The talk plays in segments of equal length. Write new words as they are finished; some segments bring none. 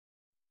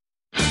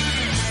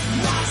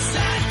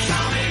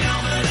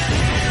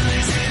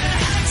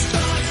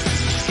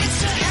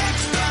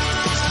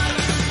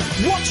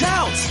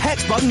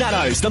HexBug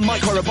Nanos, the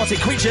micro-robotic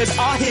creatures,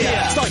 are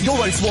here. Start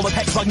your own swarm of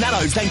HexBug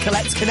Nanos, then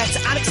collect, connect,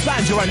 and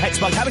expand your own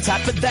HexBug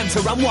habitat for them to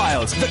run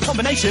wild. The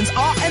combinations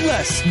are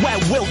endless. Where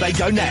will they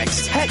go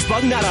next?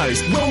 HexBug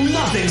Nanos. Will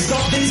nothing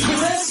stop these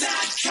critters?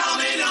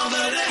 Coming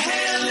over the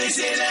hill, is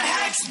it a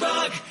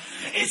HexBug?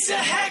 It's a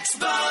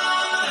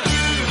HexBug!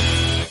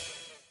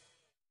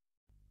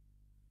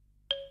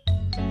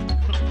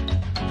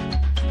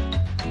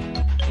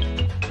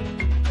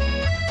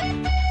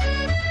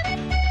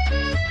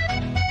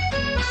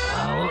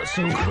 I want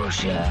some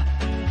Crusha,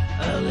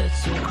 a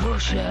little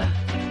Crusha.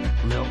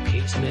 Milk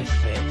keeps me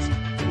fit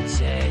and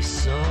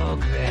tastes so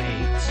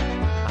great.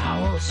 I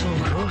want some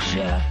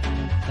Crusha,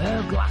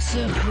 a glass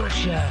of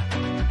Crusha.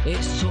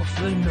 It's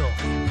tough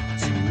enough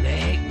to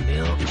make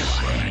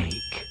milkshake.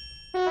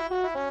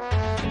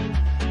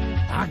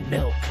 Add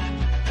milk,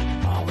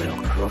 or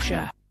will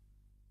Crusha.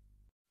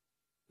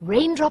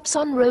 Raindrops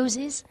on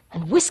roses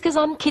and whiskers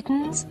on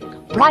kittens,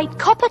 bright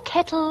copper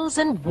kettles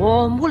and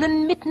warm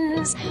woolen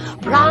mittens,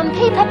 brown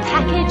paper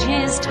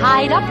packages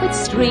tied up with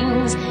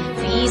strings.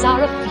 These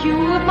are a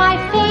few of my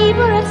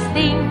favourite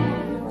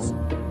things.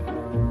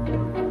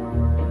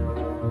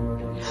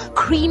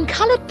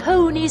 Cream-coloured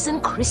ponies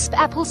and crisp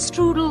apple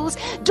strudels,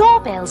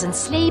 doorbells and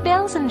sleigh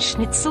bells and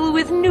schnitzel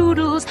with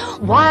noodles,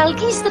 wild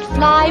geese that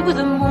fly with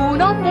the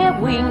moon on their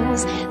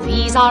wings.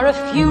 These are a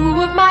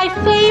few of my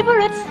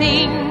favourite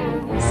things.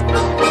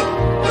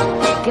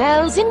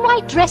 Girls in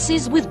white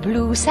dresses with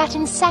blue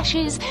satin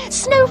sashes,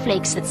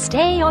 snowflakes that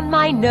stay on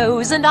my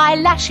nose and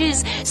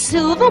eyelashes,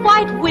 silver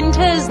white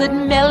winters that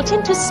melt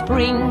into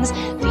springs.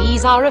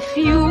 These are a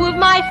few of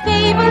my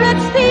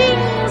favourite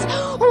things.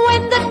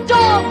 When the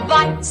dog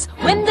bites,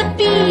 when the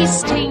bee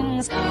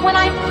stings, when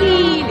I'm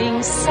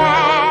feeling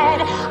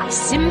sad, I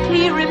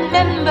simply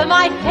remember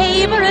my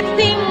favourite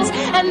things,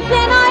 and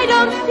then I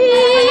don't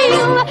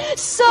feel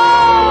so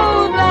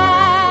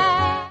bad.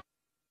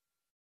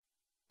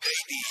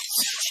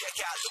 Check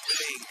out the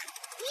bling.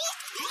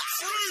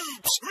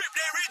 Frubes! Rip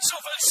their heads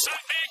off and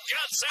suck their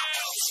guts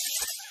out!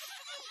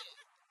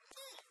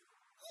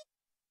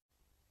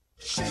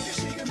 Shake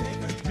it,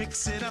 maker. Mix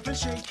it up and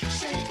shake.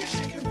 Shake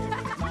it,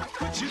 maker.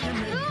 What you can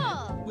make.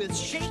 Cool! With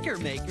Shaker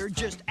Maker,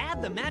 just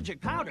add the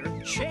magic powder,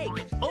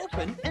 shake,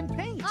 open, and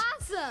paint.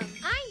 Awesome!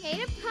 I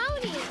made a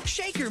pony!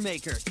 Shaker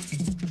Maker.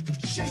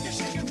 Shake it,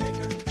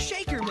 maker.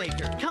 Shaker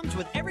Maker comes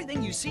with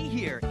everything you see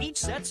here, each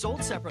set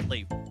sold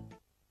separately.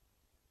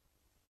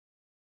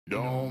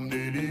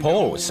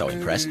 Paul was so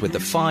impressed with the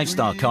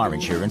 5-star car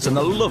insurance and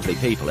the lovely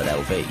people at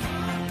LV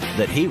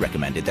that he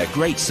recommended their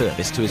great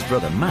service to his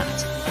brother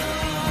Matt,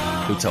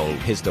 who told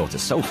his daughter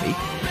Sophie,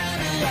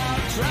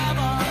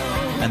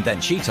 and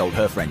then she told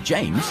her friend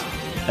James,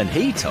 and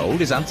he told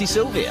his auntie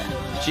Sylvia.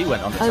 She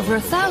went on to Over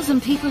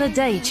 1,000 people a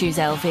day choose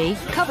LV.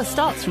 Cover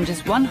starts from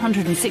just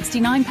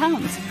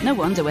 £169. No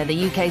wonder we're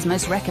the UK's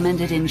most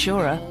recommended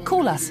insurer.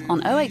 Call us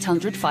on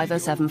 0800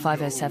 507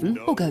 507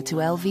 or go to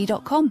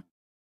lv.com.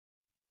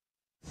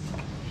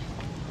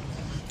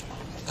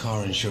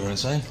 Car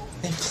insurance, eh?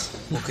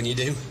 What can you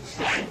do?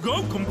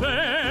 Go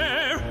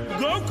compare!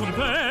 Go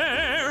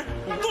compare!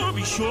 Go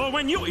be sure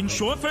when you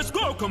insure, first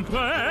go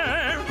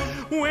compare!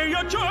 Where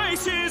your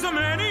choices are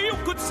many, you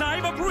could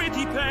save a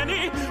pretty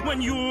penny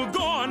when you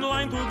go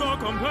online to Go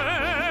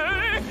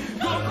Compare!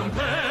 Go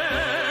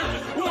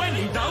compare! When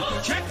in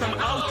doubt, check them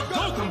out,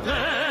 Go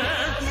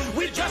Compare!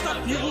 With just a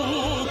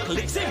few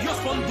clicks, save your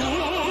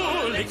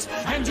spondulics,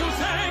 and you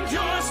thank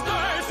your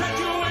stars that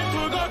you went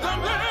to Go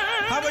Compare!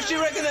 How much do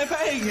you reckon they're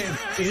paying him?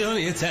 He's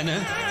only a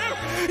tenner.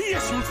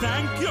 Yes, you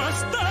thank your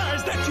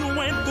stars that you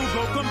went to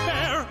Go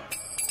Compare.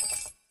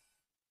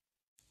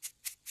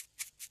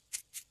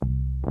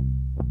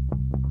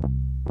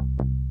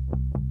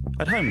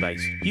 At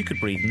Homebase, you could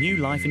breathe new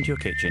life into your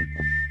kitchen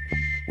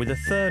with a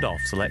third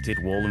off selected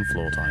wall and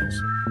floor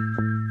tiles.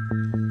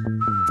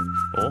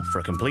 Or, for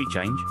a complete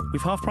change,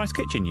 with half-price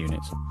kitchen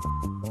units.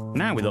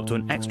 Now with up to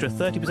an extra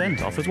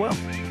 30% off as well.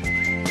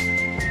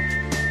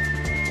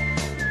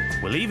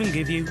 We'll even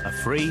give you a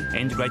free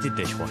integrated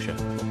dishwasher.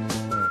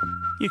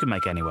 You can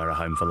make anywhere a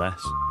home for less.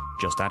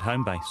 Just add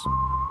Homebase.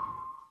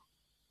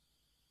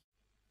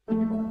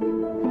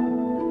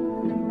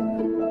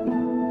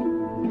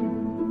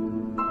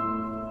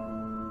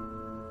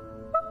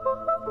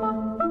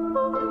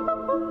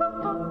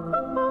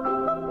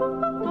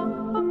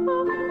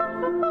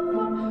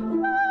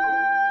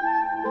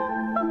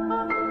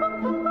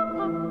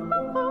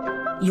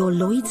 Your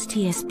Lloyd's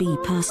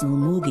TSB personal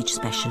mortgage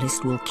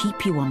specialist will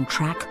keep you on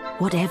track,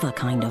 whatever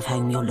kind of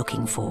home you're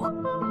looking for.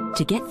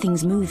 To get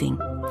things moving,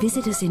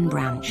 visit us in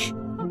branch.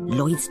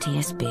 Lloyd's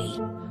TSB,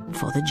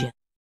 for the journey.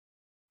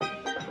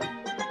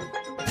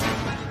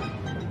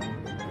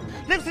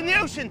 Lives in the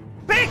ocean,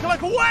 big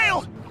like a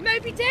whale!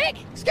 Moby Dick?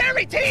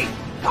 Scary teeth!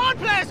 Card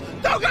players!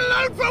 Dog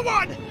alone for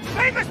one!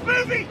 Famous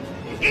movie!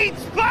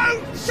 Eats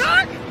bones!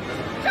 Shark!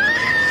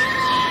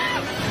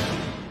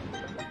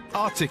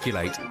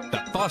 Articulate,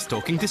 that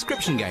fast-talking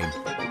description game.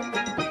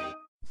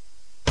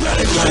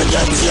 Ready for the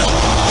job!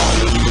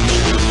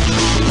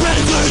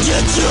 Ready for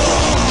the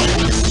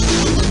job!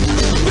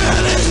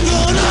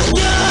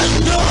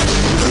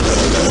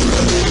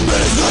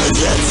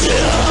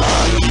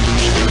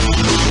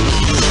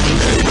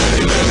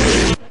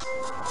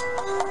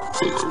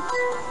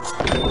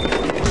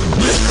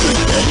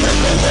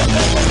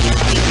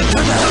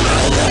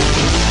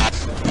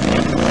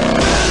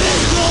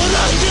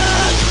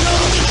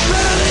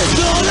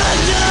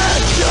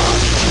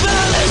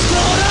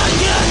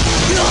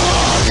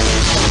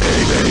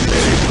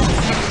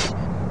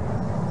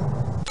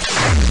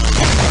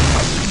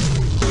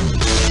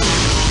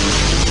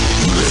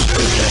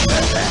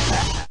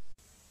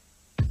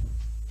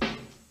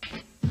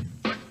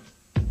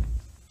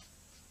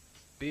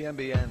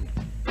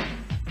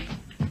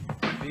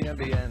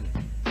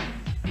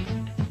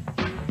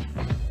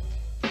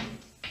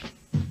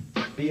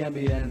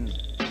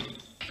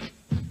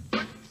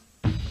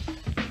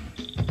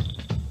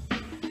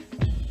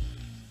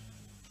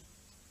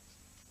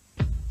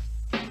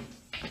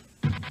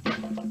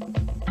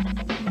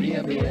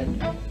 BN.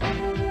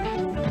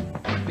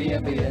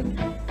 BN.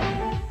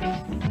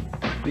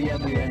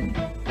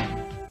 BN.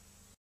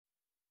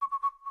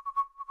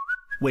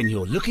 When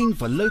you're looking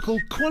for local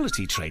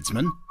quality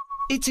tradesmen,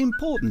 it's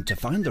important to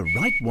find the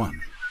right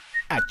one.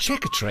 At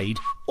Checkatrade,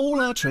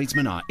 all our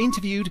tradesmen are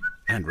interviewed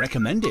and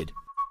recommended.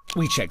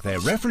 We check their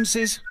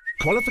references,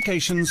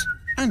 qualifications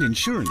and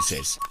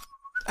insurances,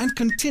 and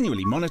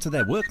continually monitor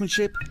their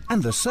workmanship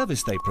and the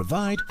service they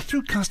provide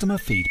through customer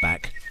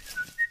feedback.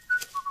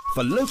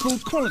 For local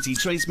quality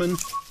tradesmen,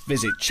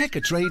 visit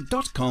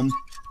checkatrade.com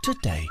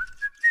today.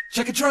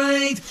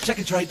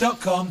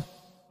 Checkatrade.com.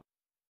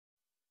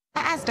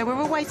 At ASDA, we're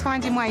always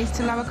finding ways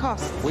to lower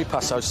costs. We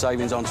pass those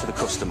savings on to the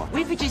customer.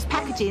 We've reduced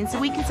packaging so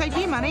we can save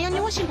you money on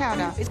your washing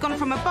powder. It's gone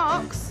from a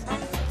box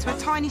to a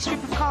tiny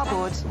strip of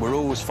cardboard. We're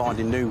always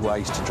finding new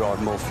ways to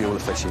drive more fuel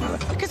efficiently.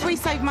 Because we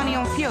save money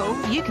on fuel,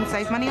 you can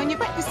save money on your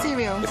breakfast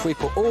cereal. If we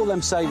put all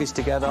them savings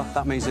together,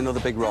 that means another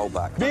big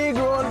rollback. Big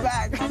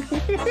rollback!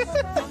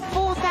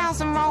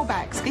 4,000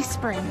 rollbacks this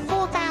spring.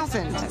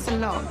 4,000, that's a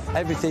lot.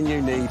 Everything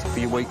you need for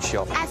your week's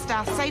shop.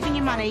 ASDA, saving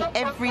you money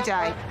every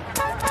day.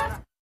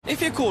 If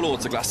you call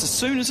Autoglass as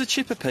soon as a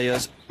chip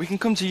appears, we can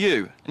come to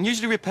you and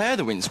usually repair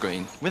the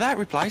windscreen without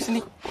replacing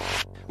it.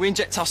 We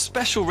inject our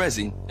special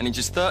resin and in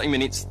just 30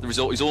 minutes the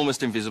result is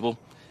almost invisible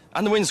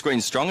and the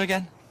windscreen's strong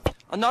again.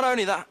 And not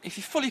only that, if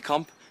you fully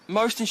comp,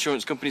 most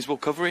insurance companies will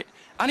cover it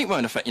and it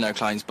won't affect your no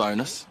claims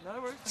bonus.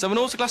 So an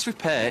Autoglass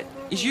repair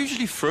is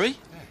usually free.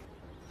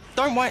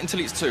 Don't wait until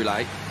it's too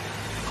late.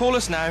 Call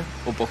us now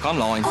or book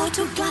online.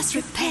 Autoglass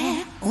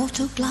repair,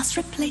 Autoglass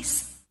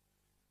replace.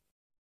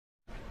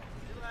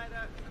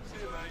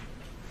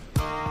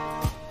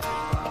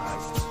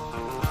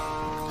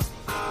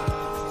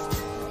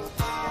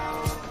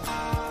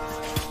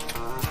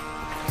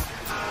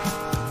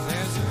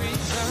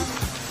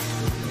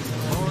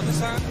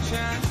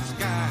 Sunshine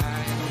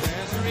sky,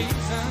 there's a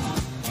reason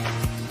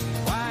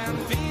why I'm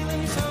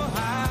feeling so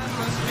high.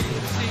 Must be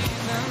the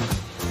season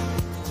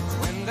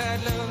when that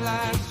love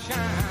light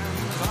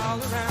shines all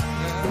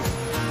around us.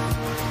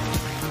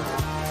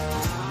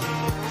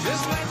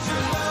 Just let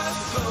your love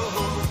flow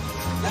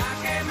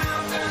like a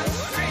mountain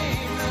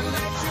stream and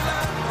let your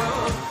love grow.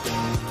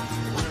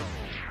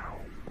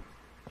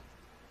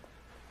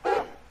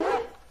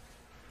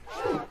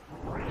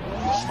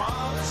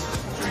 Smallest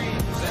of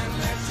dreams and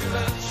let your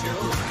love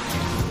show.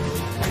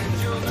 And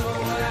you'll know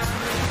what I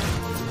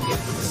mean.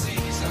 It's the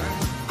season.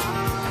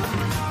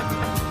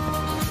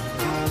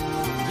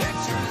 Let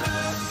your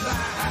love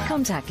fly.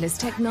 Contactless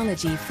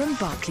technology from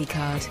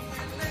Barclaycard,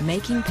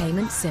 making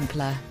payments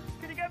simpler.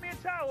 Can you get me a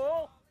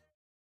towel?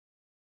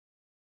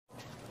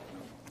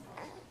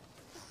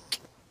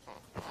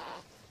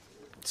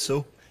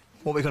 So,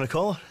 what are we going to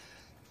call her?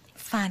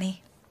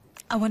 Fanny.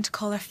 I want to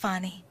call her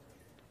Fanny.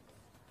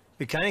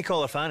 We can't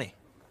call her Fanny.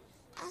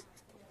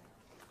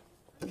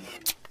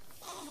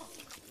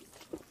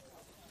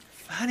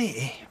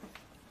 Fanny?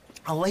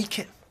 I like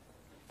it.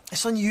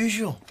 It's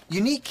unusual,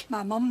 unique.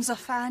 My mum's a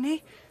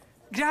Fanny.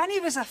 Granny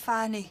was a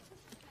Fanny.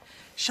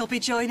 She'll be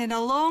joining a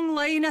long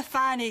line of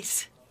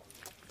Fannies.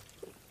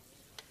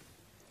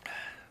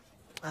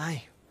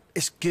 Aye,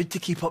 it's good to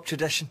keep up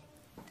tradition.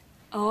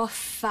 Oh,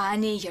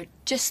 Fanny, you're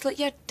just like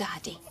your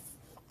daddy.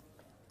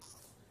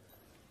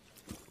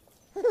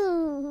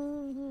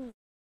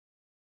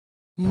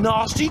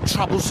 Nasty,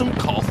 troublesome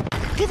cough?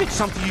 Give it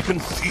something you can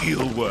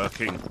feel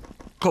working.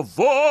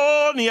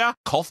 Covonia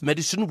cough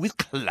medicine with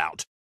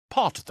clout.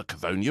 Part of the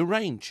Covonia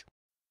range.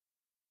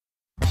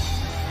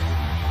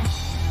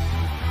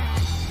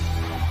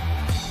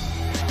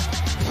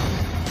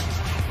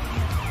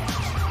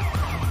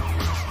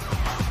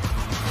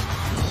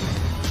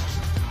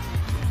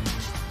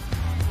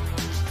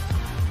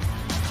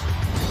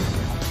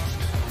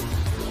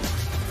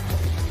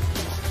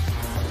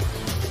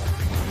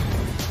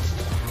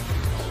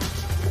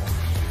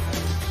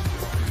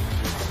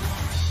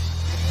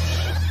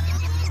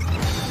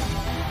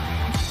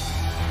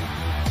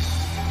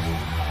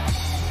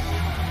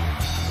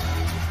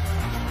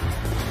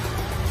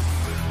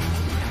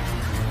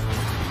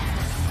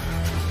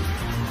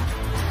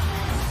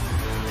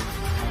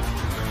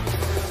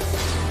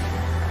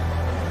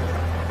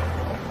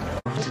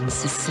 and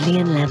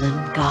Sicilian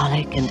lemon,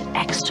 garlic and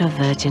extra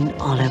virgin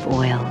olive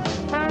oil.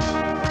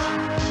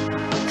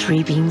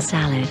 3-bean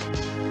salad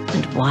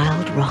and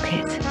wild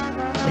rocket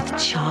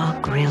with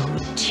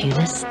char-grilled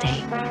tuna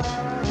steak.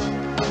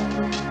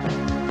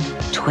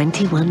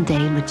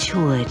 21-day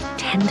matured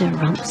tender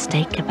rump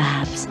steak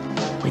kebabs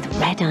with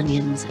red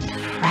onions and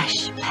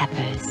fresh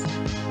peppers.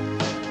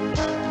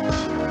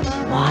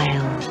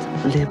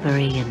 Wild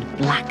blueberry and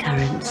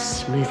blackcurrant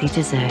smoothie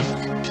dessert.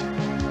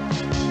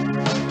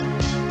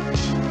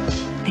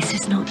 This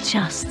is not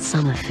just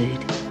summer food.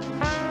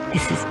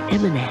 This is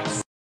M&S.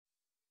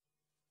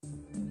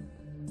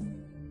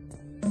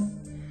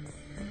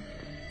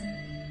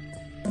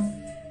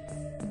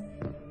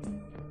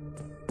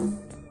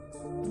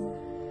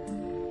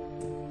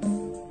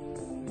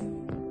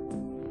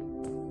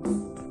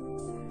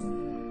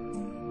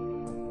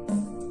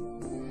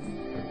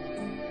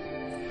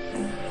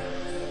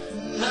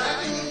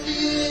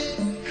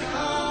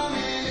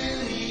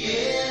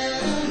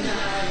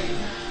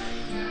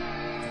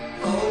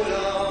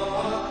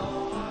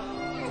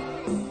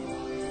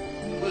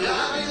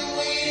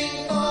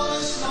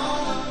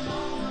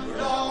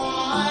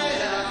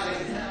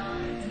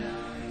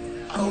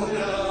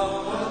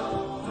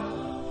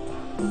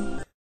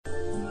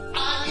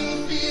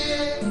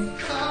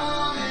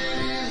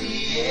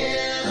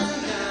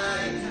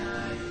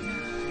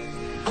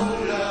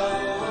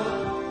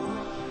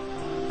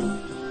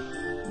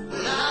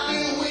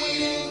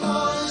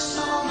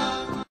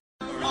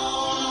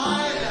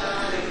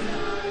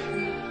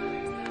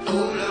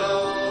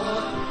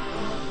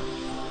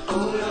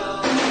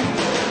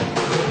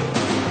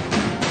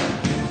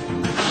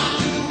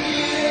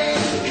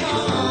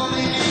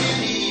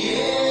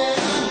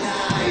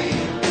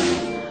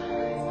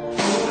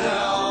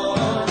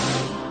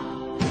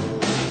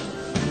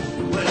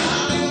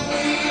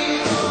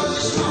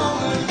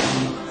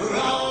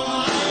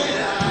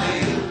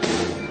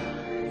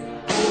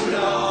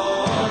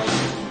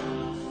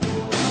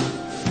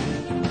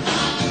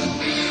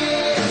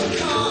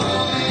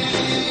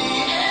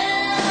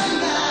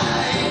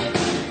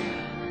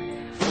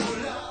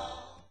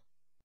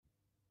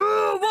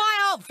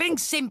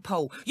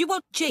 Simple. You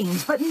want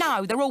jeans, but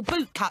no, they're all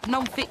boot-cut,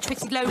 non-fit,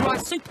 twisted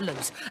low-rise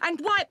superloos. And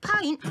white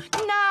paint?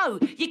 No,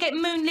 you get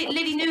Moonlit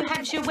Lily New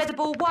Hampshire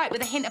Weatherball White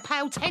with a hint of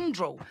pale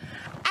tendril.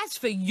 As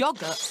for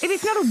yoghurt, if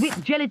it's not a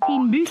whipped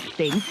gelatine mousse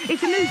thing,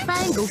 it's a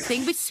newfangled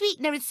thing with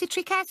sweetener and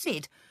citric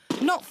acid.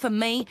 Not for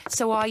me,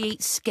 so I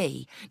eat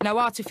ski. No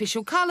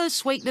artificial colours,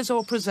 sweeteners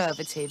or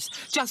preservatives.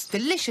 Just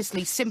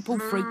deliciously simple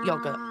fruit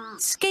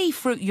yoghurt. Ski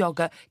fruit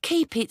yoghurt.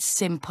 Keep it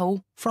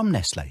simple. From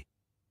Nestle.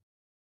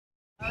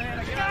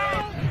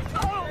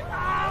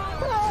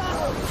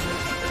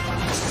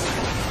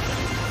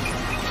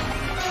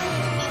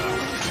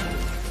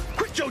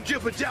 Quit your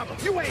jibber jabber.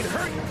 You ain't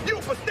hurt. You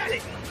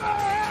pathetic. If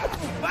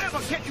I ever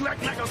catch you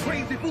acting like a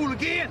crazy fool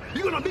again,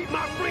 you're gonna meet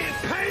my friend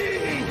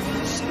Pain.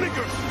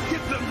 Snickers,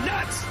 get them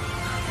nuts.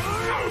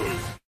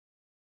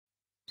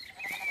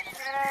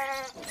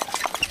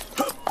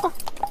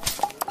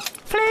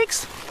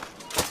 Flakes.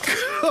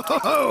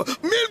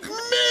 Milk,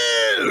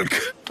 milk.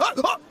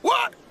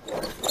 What?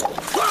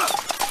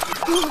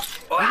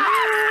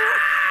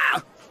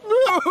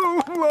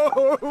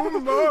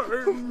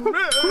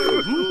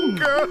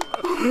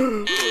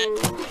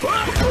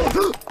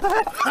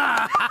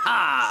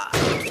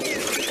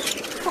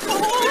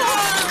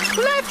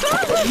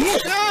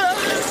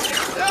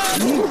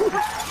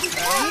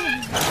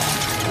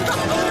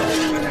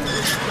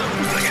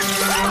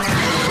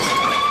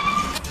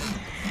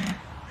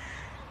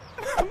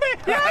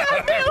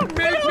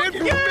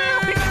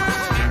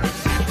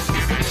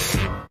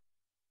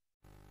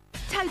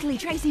 Totally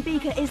Tracy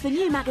Beaker is the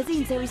new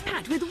magazine series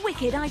packed with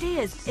wicked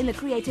ideas. In the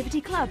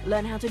Creativity Club,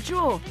 learn how to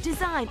draw,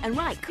 design and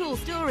write cool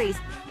stories.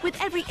 With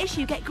every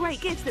issue, get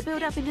great gifts that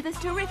build up into this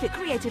terrific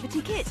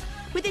creativity kit.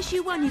 With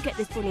issue 1, you get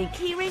this brilliant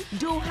keyring,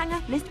 door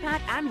hanger, list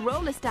pad and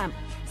roller stamp.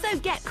 So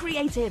get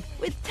creative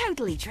with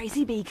Totally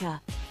Tracy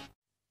Beaker.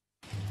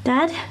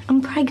 Dad,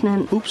 I'm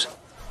pregnant. Oops.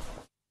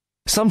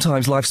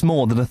 Sometimes life's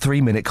more than a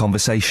 3-minute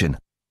conversation.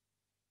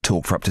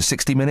 Talk for up to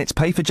 60 minutes,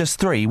 pay for just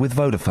 3 with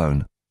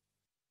Vodafone.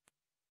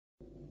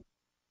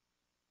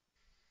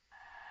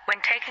 When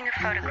taking a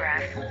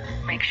photograph,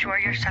 make sure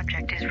your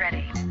subject is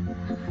ready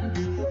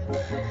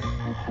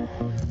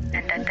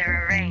and that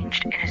they're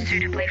arranged in a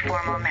suitably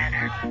formal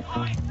manner.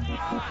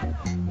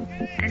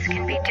 This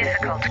can be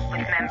difficult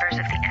with members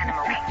of the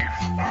animal kingdom.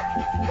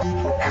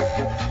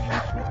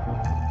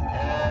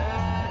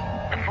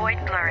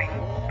 Avoid blurring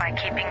by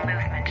keeping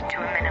movement to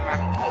a minimum.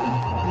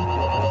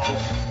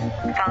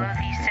 Follow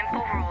these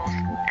simple rules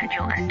and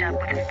you'll end up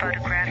with a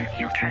photograph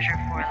you'll treasure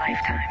for a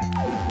lifetime.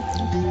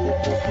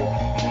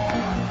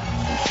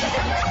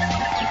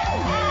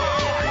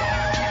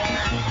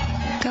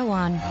 Go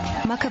on,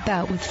 muck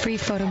about with free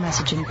photo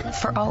messaging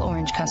for all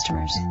Orange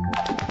customers.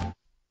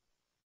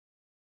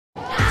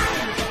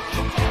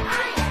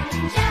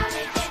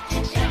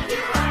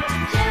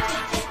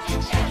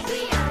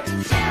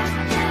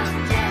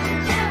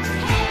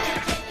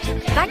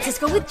 Back to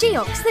useful with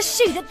Geox, the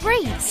shoe that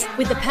breathes.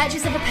 With the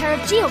purchase of a pair of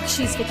Geox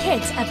shoes for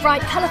kids, a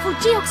bright, colourful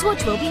Geox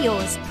watch will be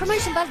yours.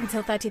 Promotion valid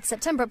until 30th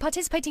September at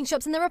participating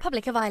shops in the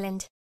Republic of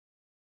Ireland.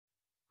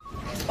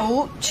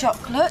 Oh,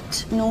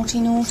 chocolate. Naughty,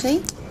 naughty.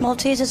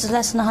 Maltesers is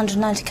less than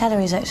 190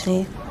 calories,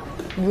 actually.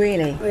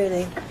 Really?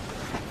 Really.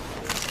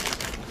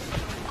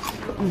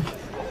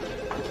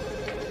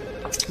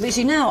 But you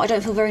see, now I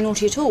don't feel very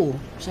naughty at all,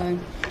 so...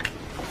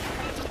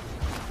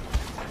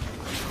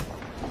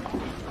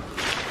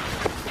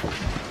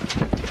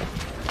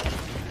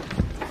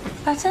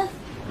 Better?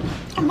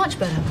 Oh, much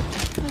better.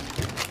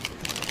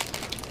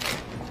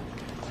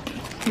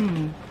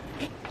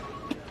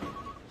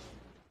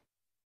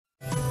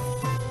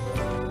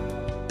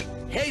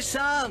 Hey,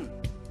 son,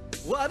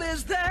 what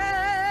is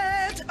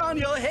that on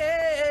your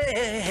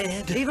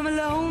head? Leave him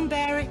alone,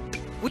 Barry.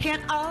 We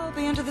can't all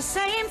be into the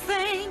same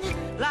thing.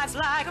 Life's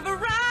like a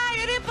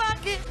variety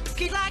bucket.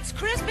 He likes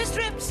crispy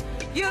strips.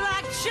 You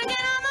like chicken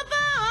on the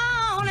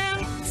bone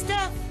and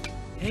stuff.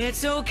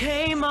 It's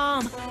okay,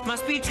 Mom.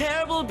 Must be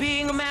terrible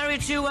being married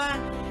to a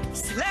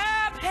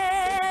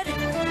slaphead.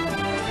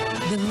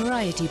 The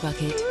Variety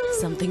Bucket.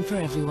 Something for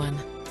everyone.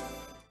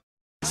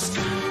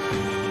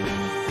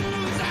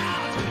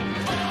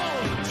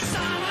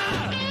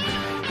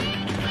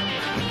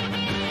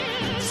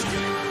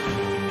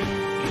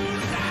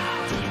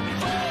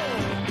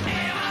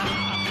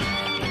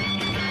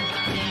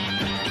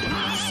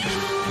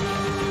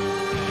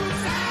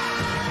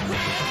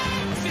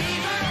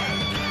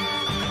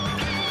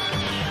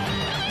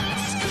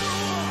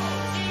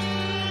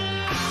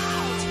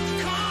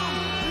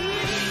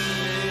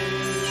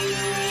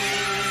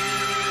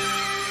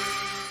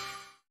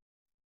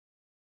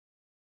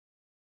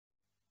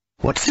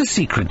 What's the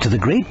secret to the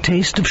great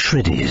taste of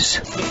Shreddies?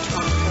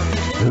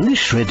 Only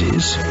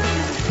Shreddies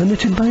are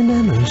knitted by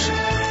nanos.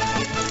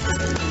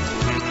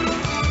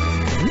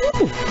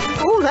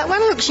 Oh, that one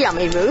looks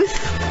yummy,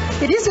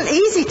 Ruth. It isn't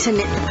easy to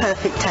knit the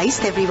perfect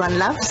taste everyone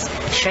loves.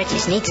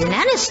 Shreddies needs a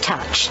nana's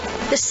touch.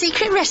 The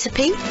secret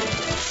recipe?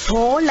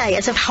 4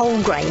 layers of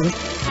whole grain,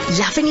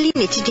 lovingly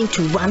knitted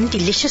into one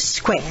delicious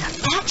square.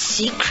 That's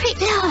secret,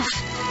 love.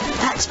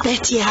 That's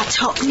Betty, our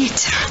top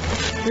knitter.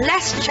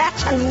 Less chat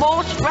and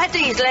more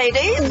Shreddies,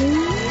 ladies.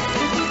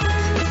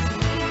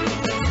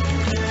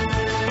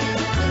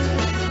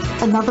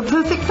 Another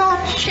perfect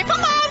batch. Ship 'em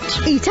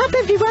out. Eat up,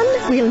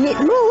 everyone. We'll knit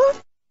more.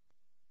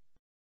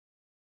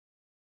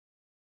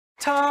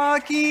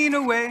 Talking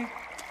away,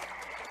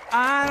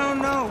 I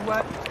don't know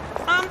what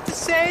I'm to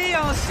say.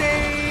 I'll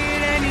say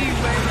it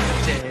anyway.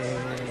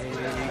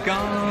 Take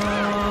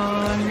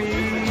on me.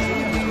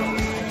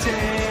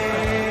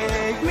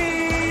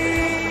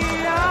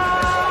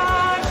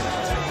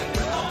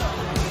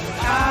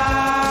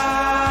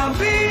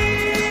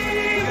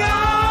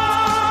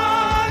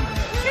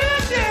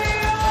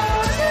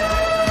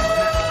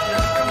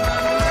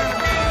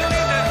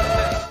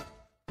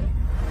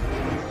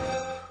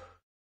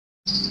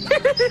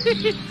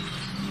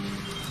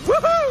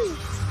 Woohoo!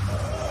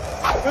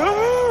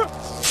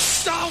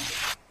 Stop!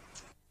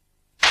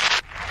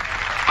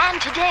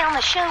 And today on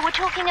the show we're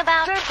talking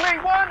about simply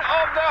one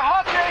of the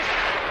hottest,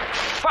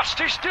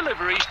 fastest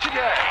deliveries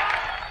today.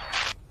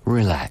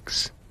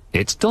 Relax.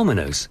 It's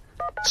Domino's,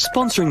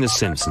 sponsoring The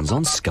Simpsons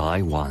on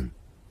Sky One.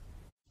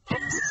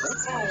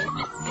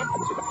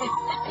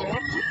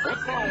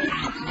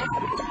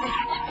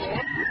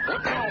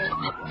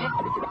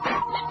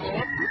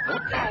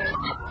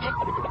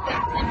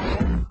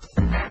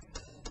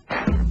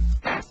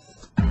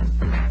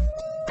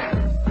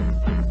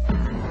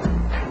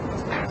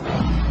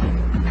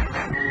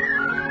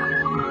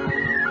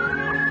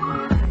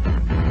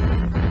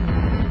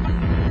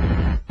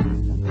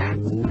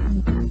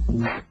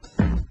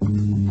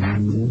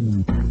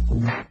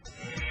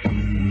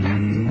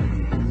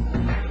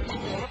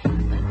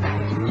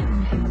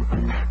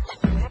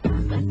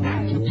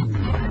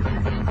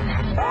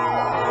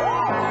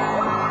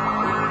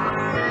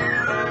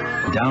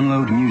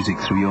 Download music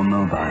through your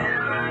mobile,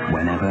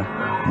 whenever,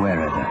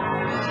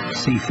 wherever.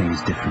 See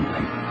things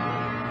differently.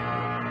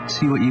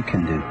 See what you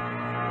can do.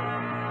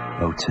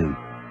 O2.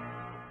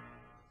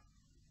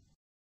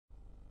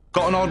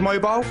 Got an old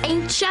mobile?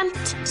 Ancient.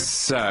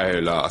 So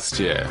last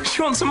year.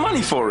 You want some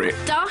money for it?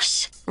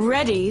 Dash.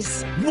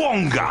 Readies.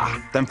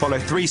 Wonga! Then follow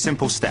 3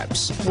 simple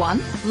steps.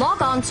 1.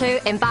 Log on to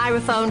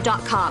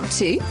envirophone.com.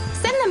 2.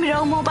 Send them your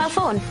own mobile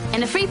phone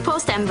in a free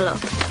post envelope.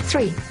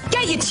 3.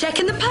 Get your cheque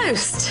in the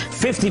post.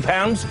 £50?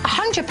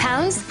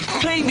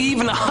 £100. Maybe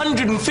even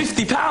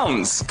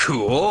 £150.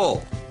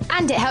 Cool.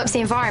 And it helps the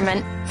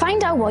environment.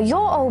 Find out what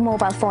your old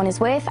mobile phone is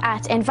worth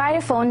at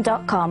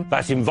envirophone.com.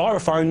 That's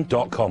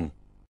envirophone.com.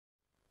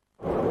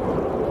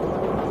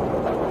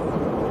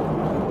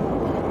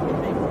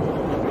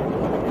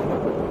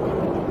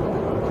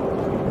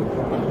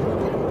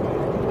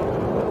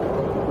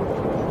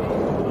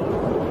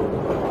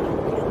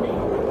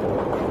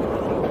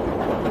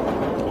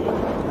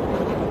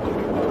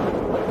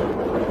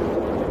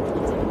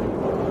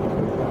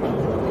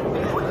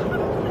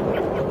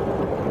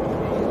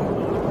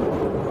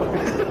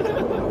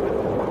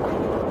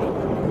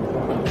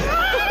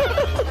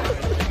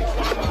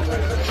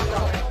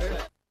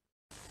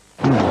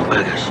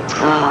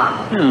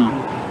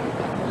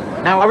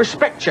 Now, I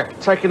respect you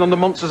taking on the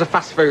monsters of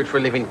fast food for a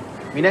living.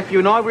 My nephew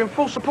and I were in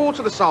full support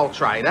of the sole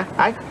trader,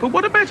 eh? But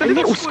what about a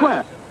little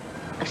squirt?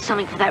 Of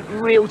something for that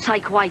real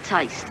takeaway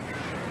taste.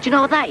 Do you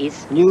know what that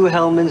is? New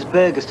Hellman's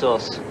burger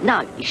sauce.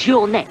 No, it's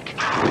your neck.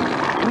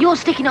 And you're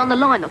sticking it on the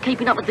line, not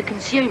keeping up with the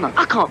consumer.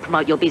 I can't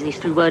promote your business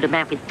through word of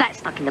mouth with that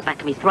stuck in the back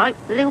of my throat.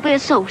 A little bit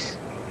of sauce,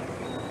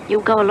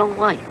 you'll go a long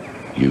way.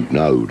 You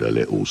know the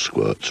little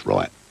squirt's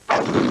right.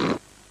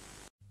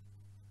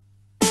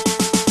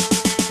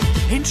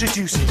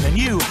 Introducing the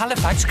new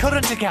Halifax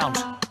current account.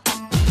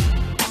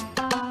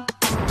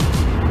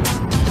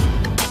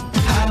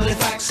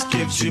 Halifax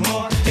gives you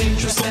more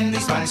interest than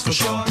these banks for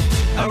sure.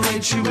 A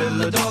rate you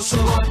will adore, so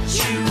what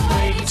you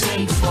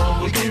waiting for?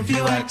 We'll give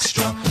you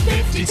extra,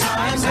 50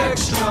 times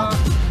extra.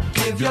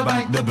 Give your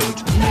bank the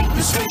boot, make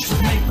the switch,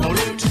 make more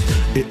loot.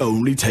 It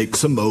only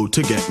takes a mo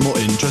to get more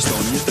interest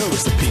on your dough.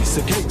 It's a piece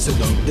of cake, so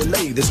don't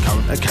delay. This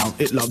current account,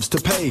 it loves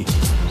to pay.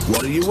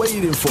 What are you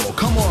waiting for?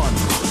 Come on,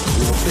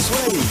 walk this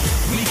way.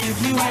 We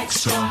give you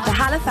extra. The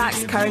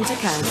Halifax current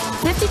account.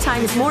 50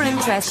 times more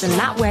interest than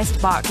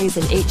NatWest, Barclays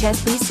and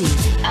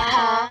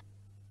HSBC.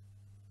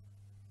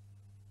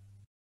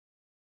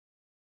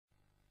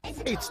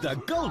 It's the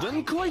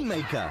Golden Coin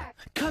Maker.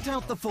 Cut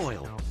out the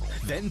foil.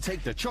 Then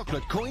take the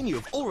chocolate coin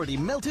you've already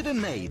melted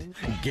and made.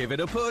 Give it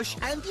a push,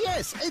 and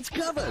yes, it's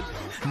covered.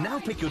 Now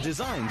pick your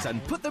designs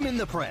and put them in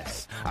the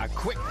press. A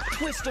quick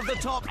twist of the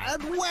top,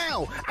 and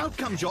wow! Out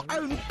comes your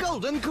own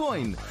golden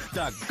coin.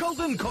 The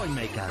Golden Coin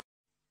Maker.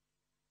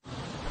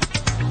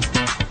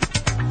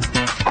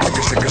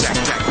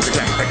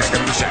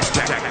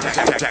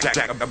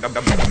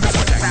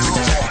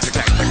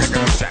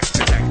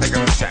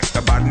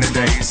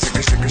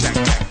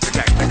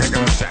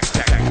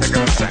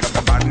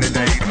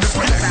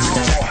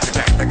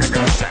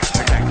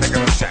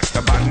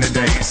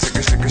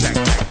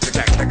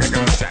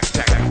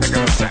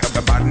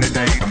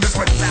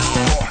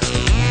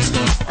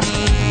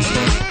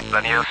 The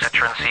new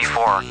Citroen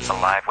C4,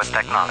 alive with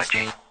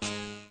technology.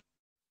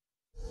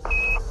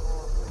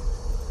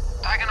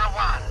 Diagonal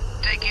 1,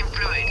 taking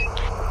fluid.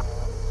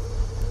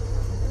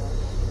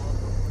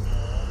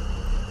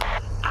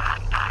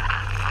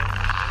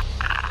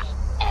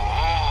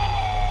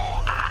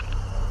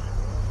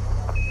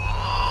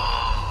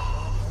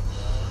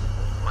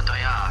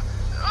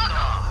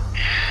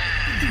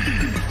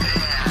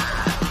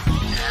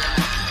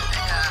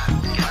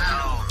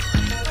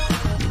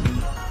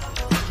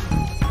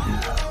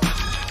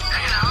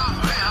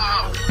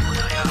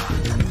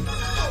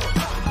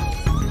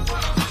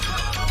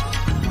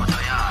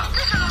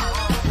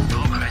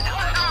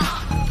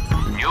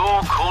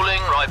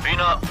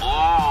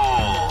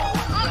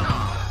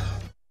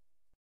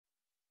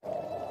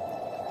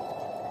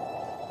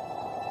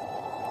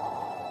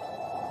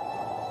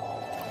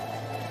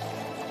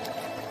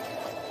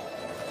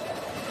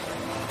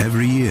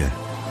 Every year,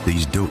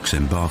 these ducks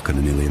embark on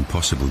a nearly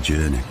impossible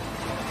journey.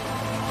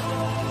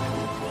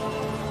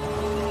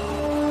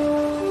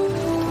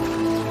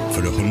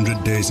 For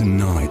 100 days and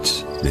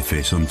nights, they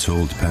face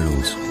untold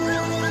perils.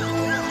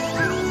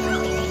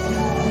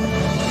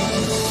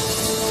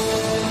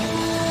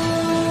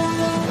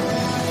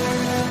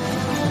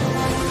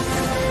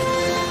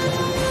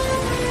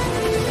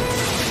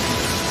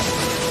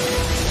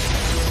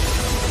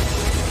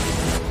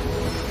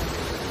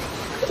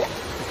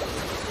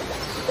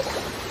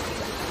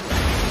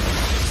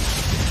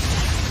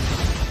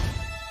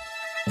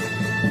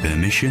 Their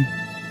mission?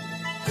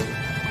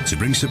 To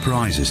bring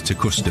surprises to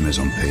customers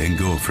on Pay and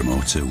Go from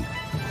O2.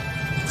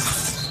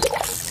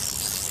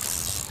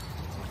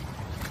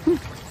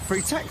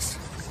 Free text.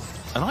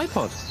 An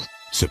iPod.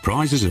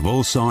 Surprises of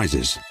all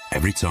sizes,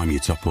 every time you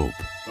top up.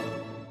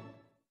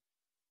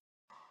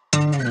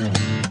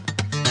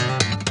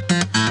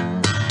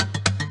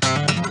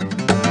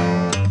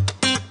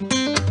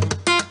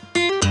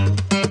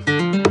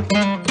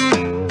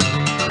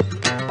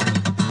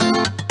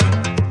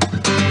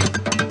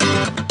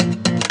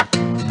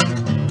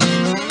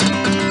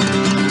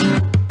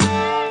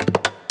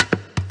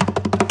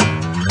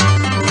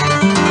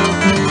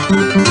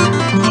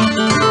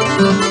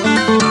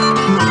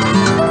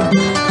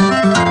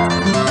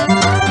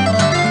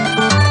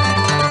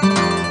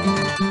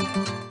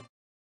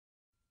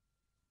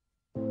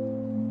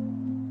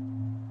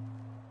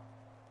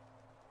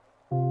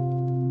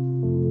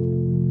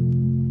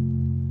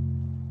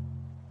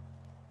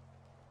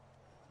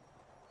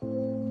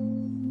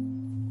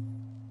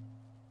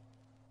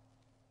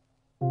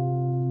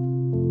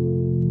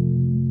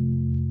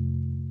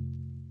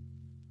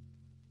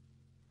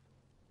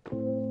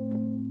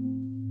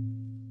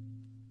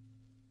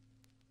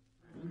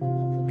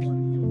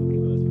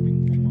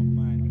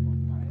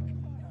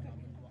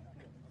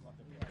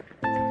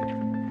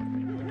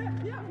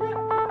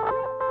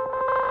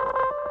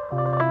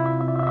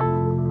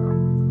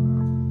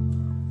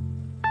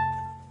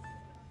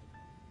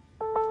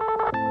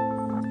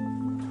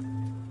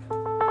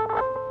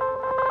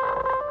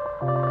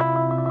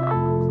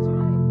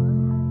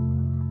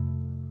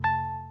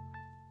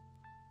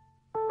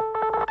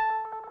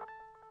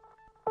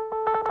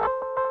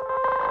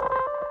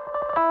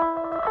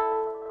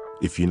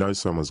 If you know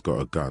someone's got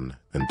a gun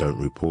and don't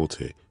report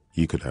it,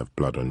 you could have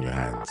blood on your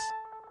hands.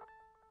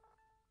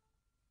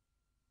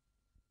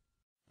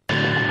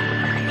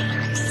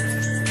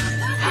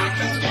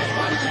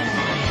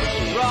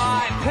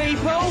 Right,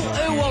 people,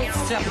 who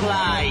wants to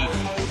play?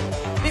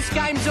 This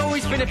game's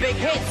always been a big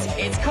hit.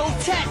 It's called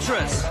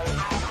Tetris.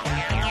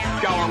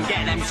 Go on,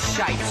 get them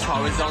shapes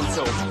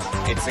horizontal.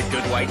 It's a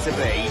good way to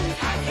be.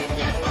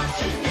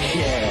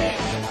 Yeah.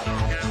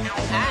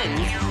 And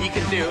you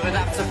can do it with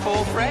up to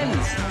 4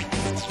 friends.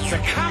 So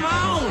come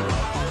on!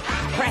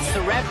 Press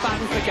the red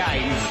button for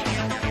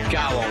games. Go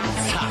on,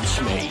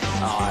 touch me.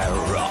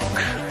 I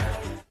rock.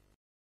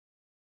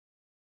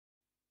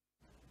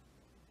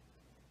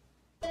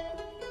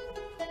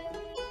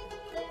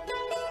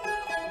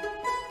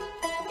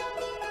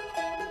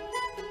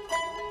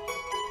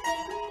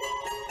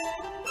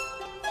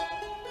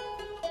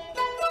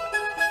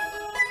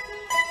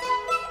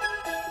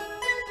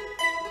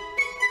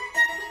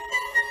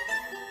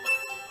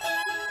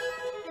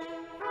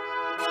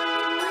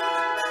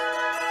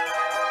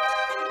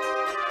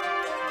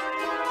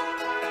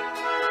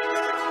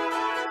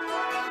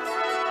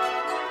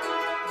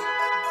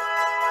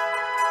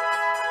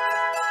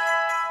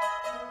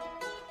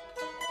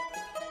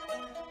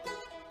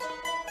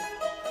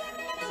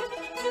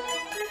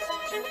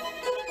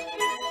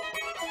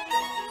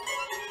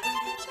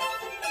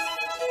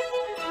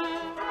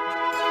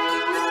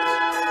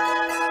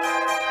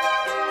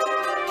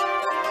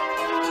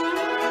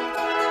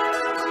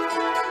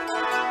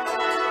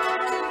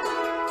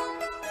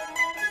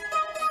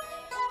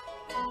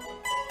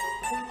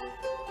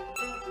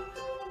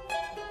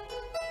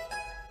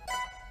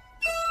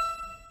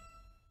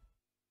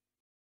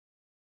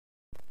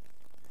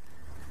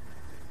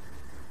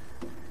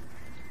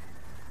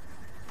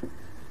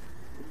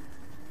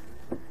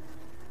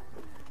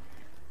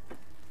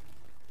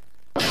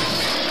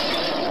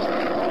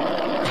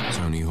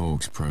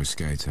 Pro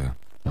skater,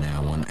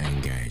 now on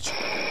Engage.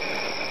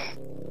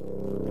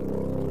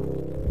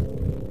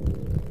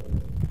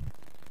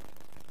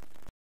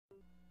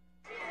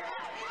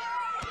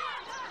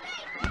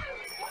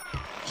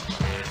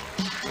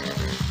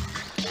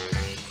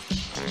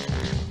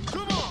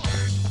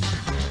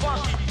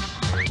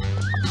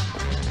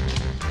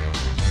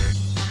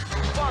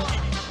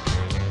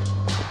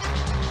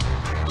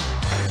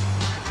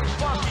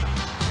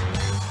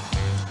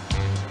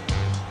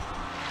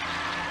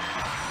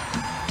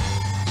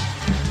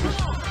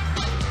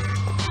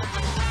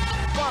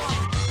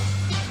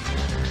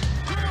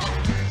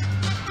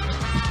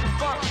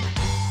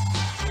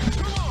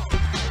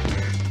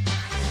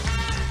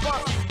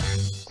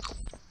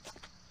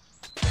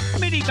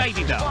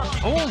 Baby Bell,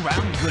 all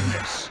round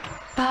goodness.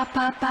 Ba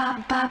ba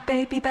ba ba,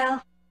 Baby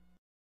Bell.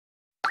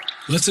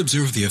 Let's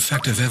observe the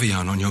effect of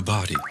Evian on your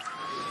body.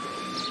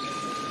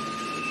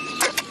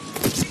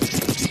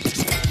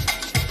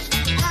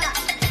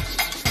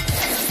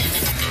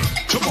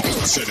 Come on,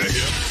 I said a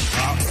hip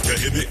hop,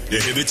 you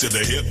hit it to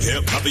the hip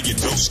hip hop, and you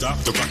don't stop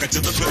the rock it to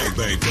the bang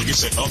bang boogie.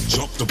 Say up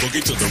jump the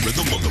boogie to the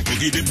rhythm of the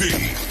boogie to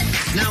beat.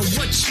 Now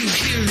what you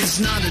hear is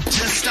not a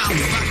test. I'm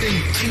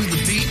rocking to the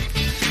beat.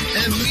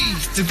 And me,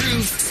 the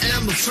groove,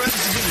 and my friends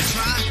are gonna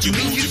try to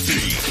move your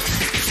feet.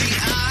 See,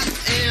 I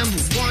am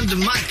Wonder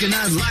Mike, and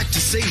I'd like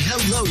to say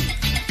hello.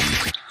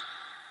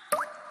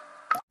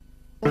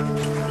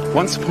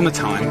 Once upon a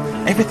time,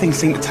 everything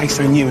seemed to taste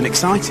so new and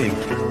exciting.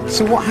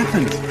 So what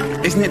happened?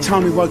 Isn't it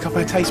time we woke up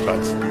our taste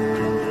buds?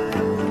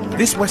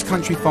 This West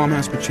Country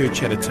farmhouse matured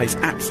cheddar tastes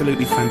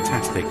absolutely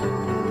fantastic.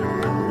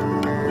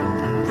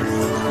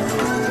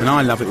 And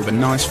I love it with a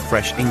nice,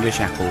 fresh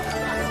English apple.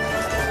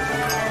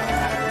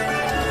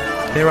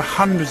 There are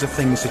hundreds of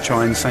things to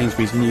try in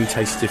Sainsbury's new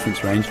Taste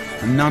Difference range,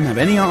 and none have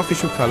any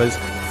artificial colours,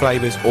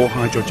 flavours or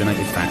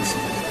hydrogenated fats.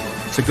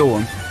 So go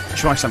on,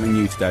 try something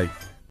new today.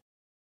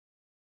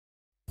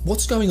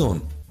 What's going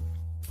on?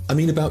 I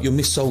mean about your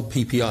missold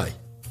PPI.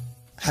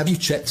 Have you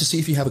checked to see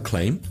if you have a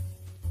claim?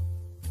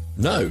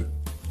 No.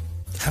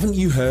 Haven't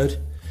you heard?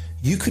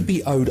 You could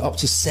be owed up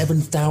to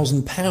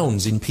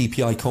 £7,000 in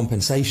PPI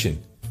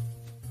compensation.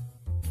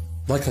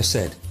 Like I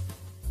said,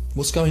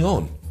 what's going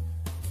on?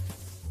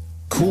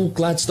 Call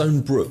Gladstone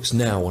Brooks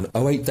now on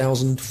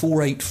 08000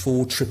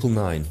 484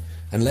 999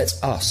 and let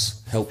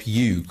us help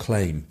you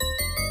claim.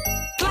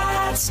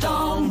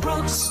 Gladstone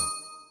Brooks.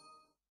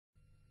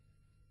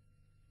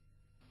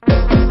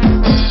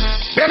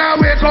 Then I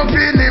wake up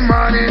in the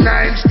morning,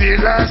 I'm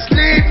still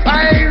asleep.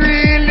 I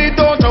really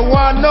don't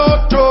want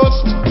no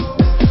toast.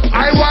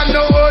 I want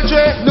no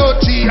OJ, no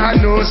tea,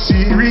 and no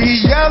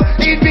cereal.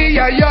 Need me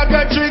a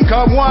yogurt drink,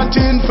 I'm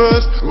wanting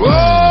first.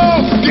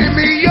 Oh, give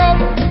me up,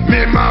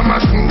 me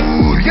mama's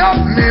food, yup.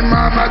 Me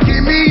mama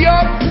give me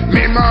up,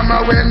 me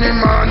mama when the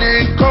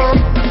morning come.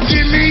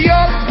 Give me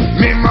up,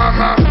 me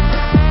mama,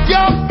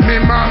 yup, me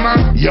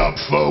mama, yup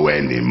for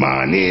when the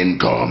morning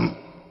come.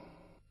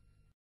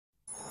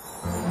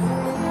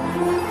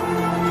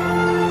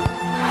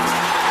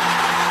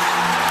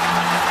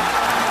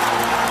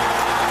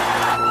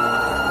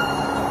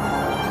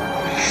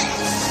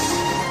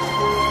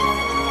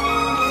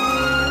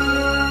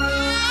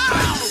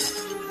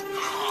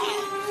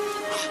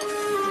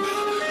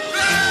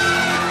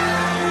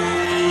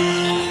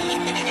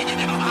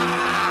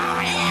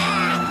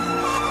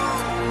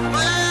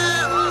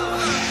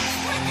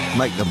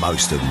 Make the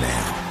most of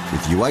now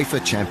with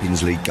UEFA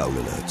Champions League goal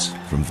alerts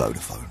from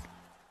Vodafone.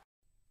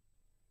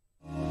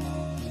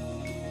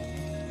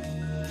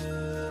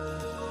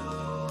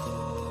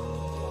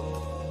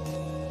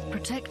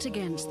 Protect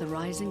against the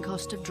rising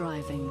cost of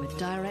driving with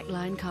Direct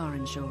Line car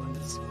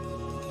insurance.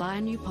 Buy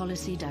a new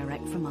policy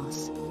direct from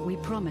us. We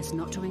promise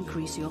not to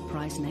increase your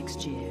price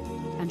next year,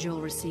 and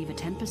you'll receive a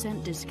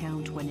 10%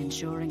 discount when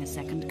insuring a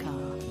second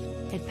car.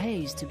 It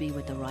pays to be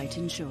with the right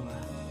insurer.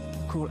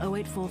 Call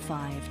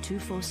 0845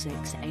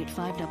 246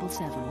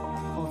 8577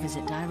 or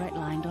visit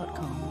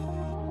directline.com.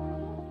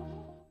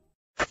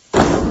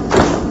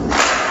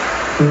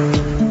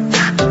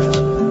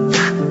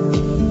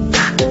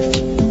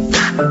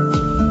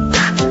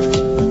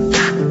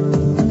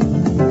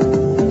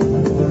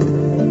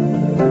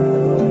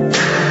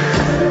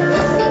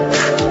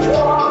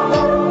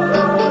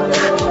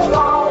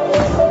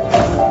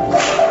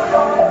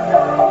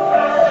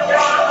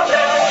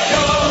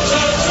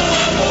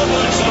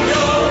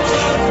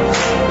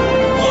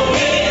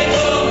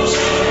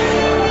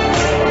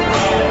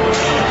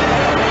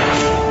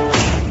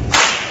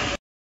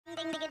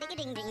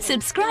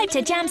 Subscribe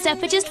to Jamster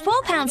for just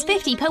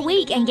 £4.50 per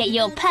week and get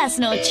your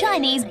personal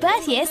Chinese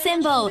birth year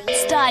symbol.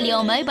 Style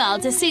your mobile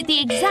to suit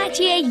the exact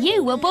year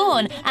you were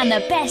born. And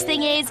the best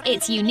thing is,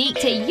 it's unique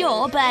to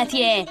your birth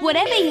year.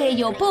 Whatever year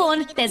you're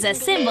born, there's a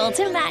symbol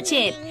to match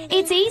it.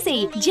 It's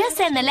easy. Just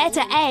send the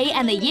letter A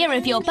and the year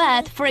of your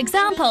birth, for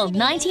example,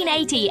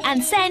 1980,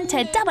 and send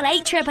to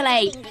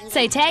 88888.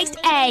 So text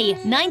A,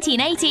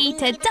 1980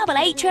 to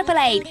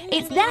 88888.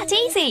 It's that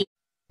easy.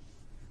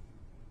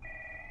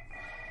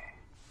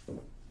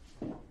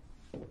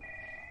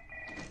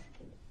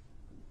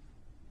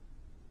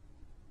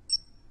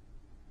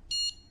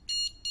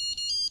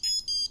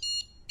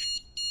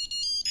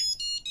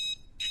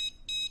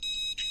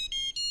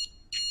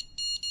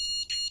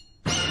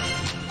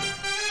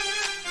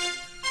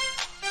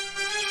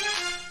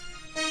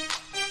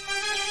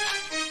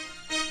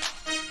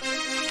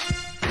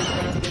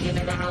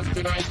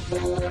 Tonight,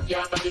 move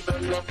your body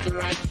from left to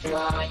right. To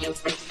all you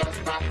freaks, don't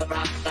stop the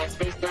rock. That's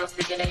freaks, don't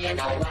stick it in, you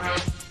know what?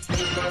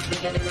 Freaks, don't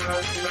stick it in the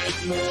house tonight.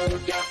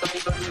 Move your body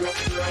from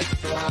left to right.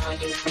 To all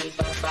you freaks,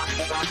 don't stop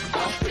the rock.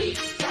 Oh,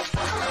 freaks, don't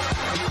stop the rock.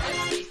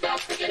 Freaks, don't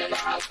stick it in the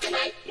house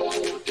tonight.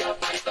 Move your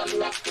body from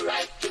left to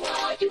right. To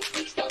all you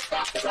freaks, don't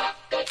stop the rock.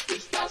 That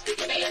freaks, don't stick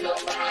it in, you know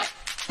what?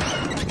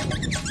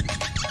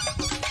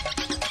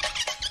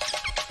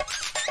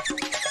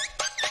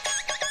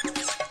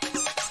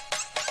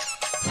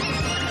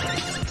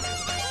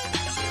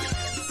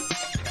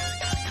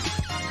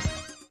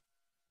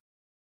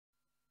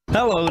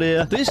 Hello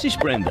there, this is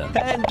Brenda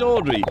and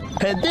Audrey,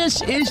 and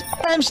this is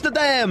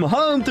Amsterdam,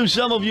 home to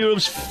some of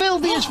Europe's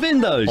filthiest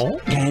windows.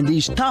 And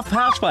these tough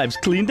housewives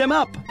clean them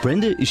up.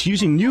 Brenda is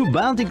using new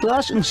Bounty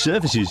glass and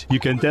surfaces. You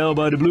can tell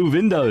by the blue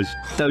windows.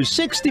 Those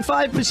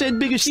 65%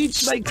 bigger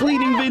sheets make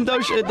cleaning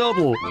windows a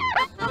double.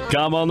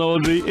 Come on,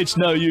 Audrey, it's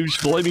no use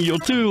blaming your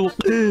tool.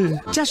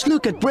 Just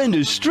look at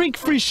Brenda's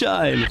streak-free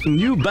shine.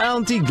 New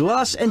Bounty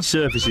glass and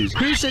surfaces.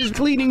 Who says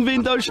cleaning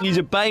windows is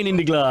a pain in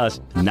the glass?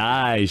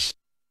 Nice.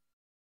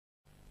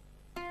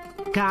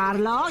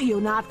 Carlo, you're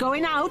not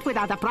going out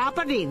without a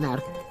proper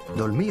dinner.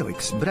 Dolmio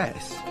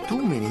Express.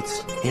 2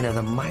 minutes in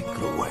the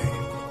microwave.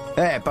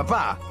 Hey,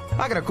 Papa,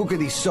 I gotta cook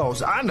this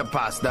sauce and the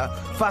pasta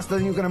faster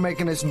than you can make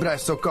an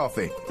espresso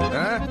coffee.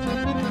 Huh?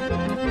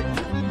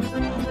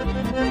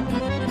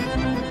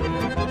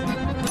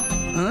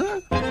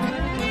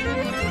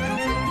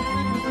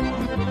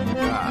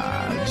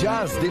 Ah,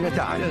 just in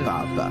time,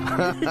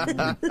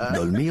 Papa.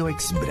 Dolmio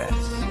Express.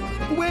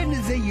 When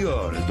is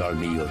your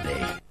Dolmio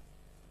Day?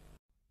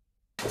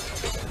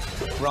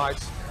 Right,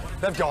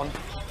 they've gone.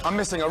 I'm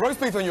missing a roast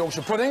beef and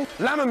Yorkshire pudding,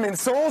 lamb and mint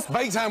sauce,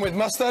 baked ham with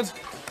mustard.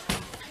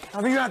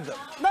 Have you had them?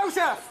 No,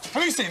 chef.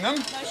 Have you seen them?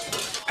 No,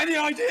 chef. Any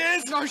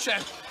ideas? No,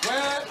 chef.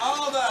 Where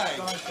are they?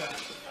 No,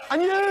 chef.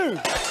 And you?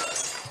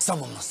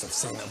 Someone must have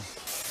seen them.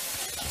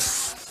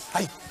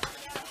 Hey,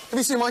 have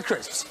you seen my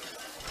crisps?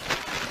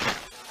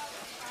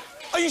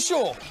 Are you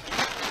sure?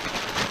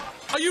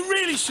 Are you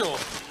really sure?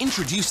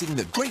 Introducing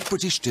the Great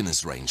British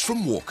Dinners range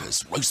from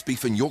Walker's. Roast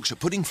beef and Yorkshire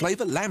pudding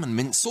flavour, lamb and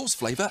mint sauce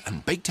flavour,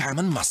 and baked ham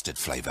and mustard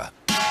flavour.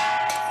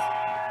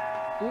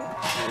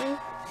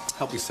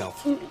 Help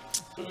yourself. Of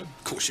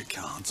course you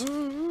can't.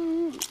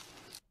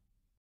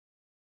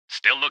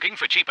 Still looking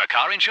for cheaper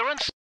car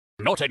insurance?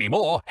 Not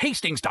anymore.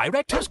 Hastings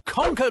Direct has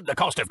conquered the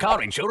cost of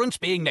car insurance,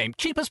 being named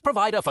cheapest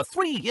provider for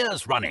 3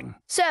 years running.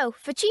 So,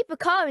 for cheaper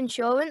car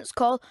insurance,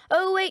 call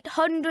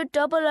 0800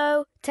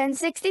 00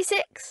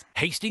 1066.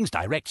 Hastings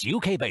Direct's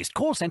UK-based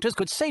call centres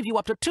could save you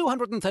up to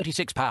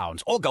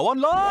 £236, or go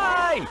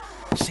online.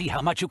 See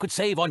how much you could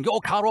save on your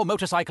car or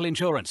motorcycle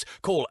insurance.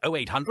 Call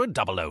 0800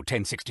 00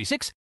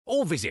 1066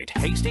 or visit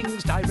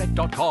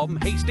hastingsdirect.com,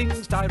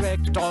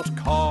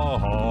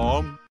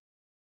 hastingsdirect.com.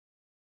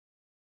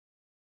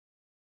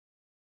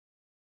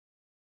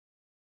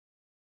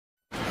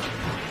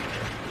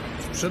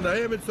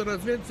 Sprzedajemy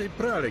coraz więcej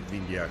pralek w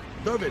Indiach.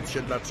 Dowiedz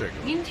się dlaczego.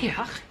 W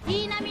Indiach?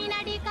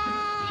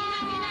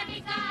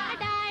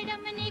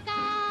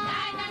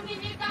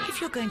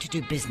 going to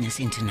do business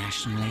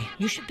internationally,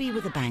 you should be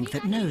with a bank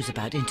that knows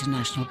about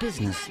international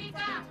business.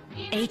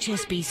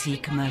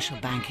 HSBC Commercial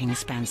Banking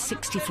spans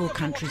 64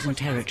 countries and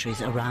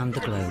territories around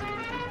the globe.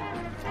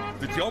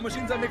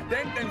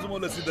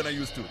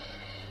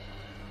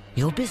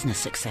 Your business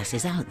success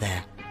is out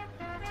there.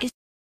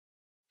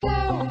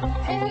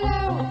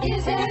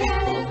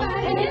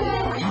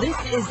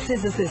 This is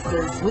Scissor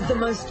Sisters with the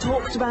most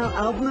talked about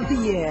album of the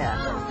year.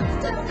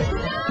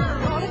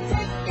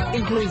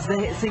 Includes the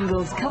hit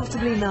singles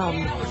Comfortably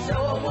Numb,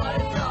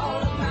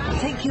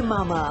 Take Your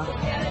Mama,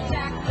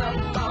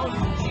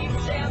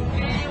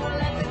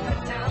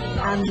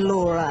 and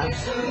Laura.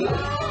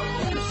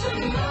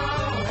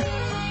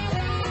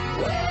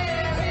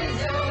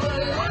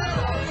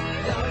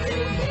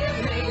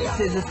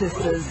 Scissor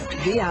Sisters,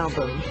 the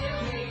album.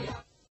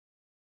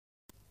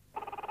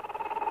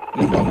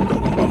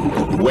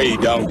 Way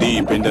down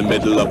deep in the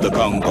middle of the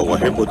Congo, a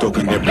hippo took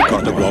an every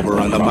caught the grover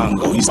and the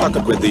mango. He stuck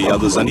it with the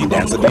others and he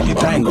danced a dinky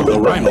tango. The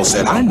rhino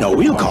said, I know,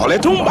 we'll call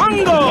it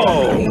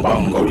Umbango.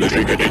 Umbango, you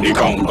drink it in the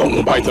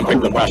Congo. Python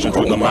picked the passion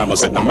fruit, the mama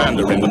said the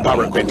mandarin. The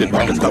parrot painted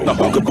pumpkins got the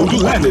bunker boo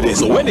land it is.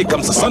 So when it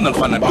comes to sun and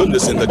fun and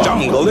goodness in the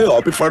jungle, they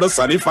all prefer the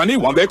sunny funny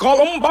one they call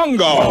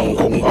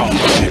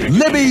Umbango.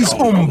 Libby's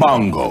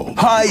Umbango.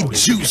 High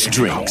juice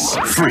drinks,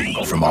 free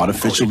from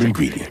artificial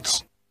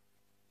ingredients.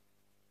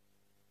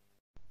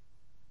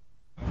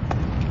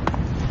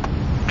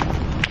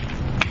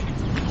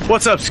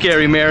 What's up,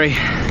 Scary Mary?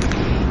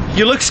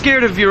 You look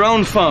scared of your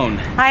own phone.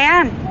 I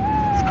am.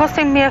 It's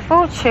costing me a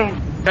fortune.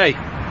 Hey,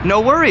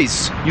 no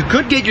worries. You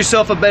could get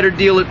yourself a better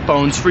deal at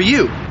Phones For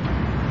You.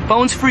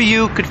 Phones For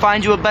You could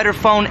find you a better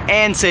phone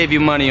and save you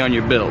money on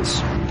your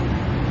bills.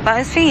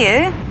 Phones For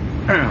You?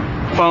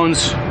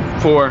 Phones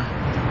For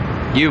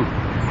You.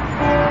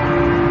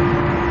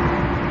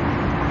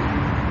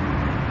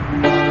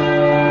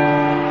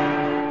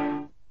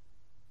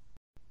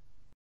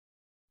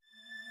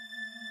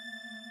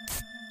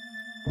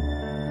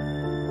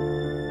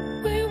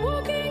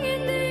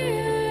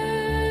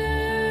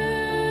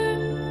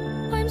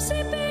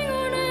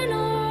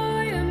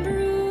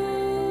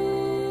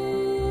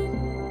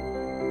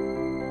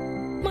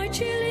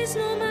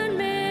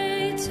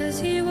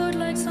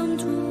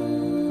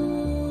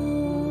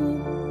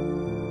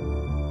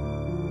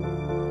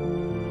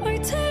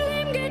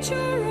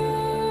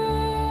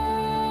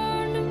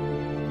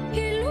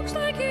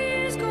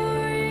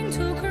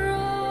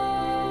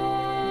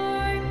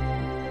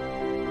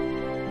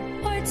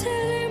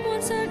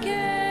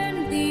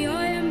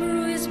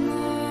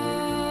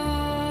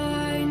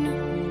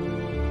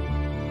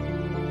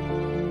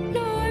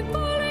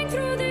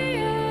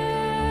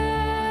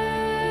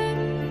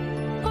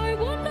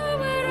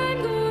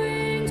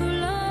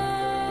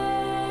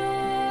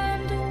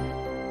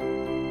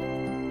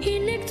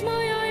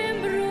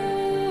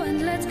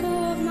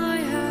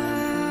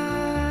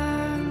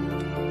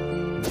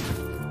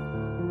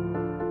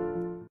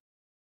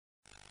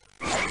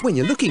 When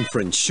you're looking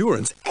for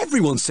insurance,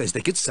 everyone says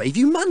they could save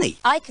you money.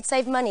 I could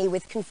save money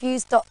with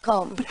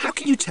Confused.com. But how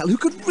can you tell who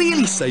could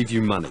really save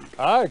you money?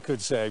 I could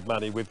save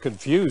money with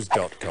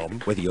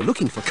Confused.com. Whether you're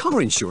looking for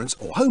car insurance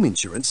or home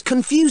insurance,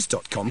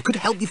 Confused.com could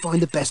help you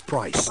find the best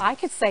price. I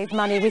could save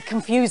money with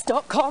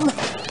Confused.com.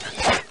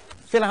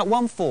 Fill out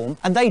one form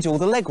and they do all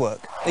the legwork.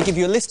 They give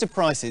you a list of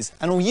prices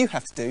and all you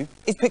have to do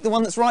is pick the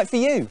one that's right for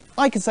you.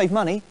 I can save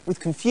money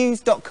with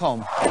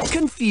Confused.com.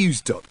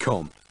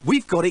 Confused.com.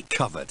 We've got it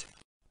covered.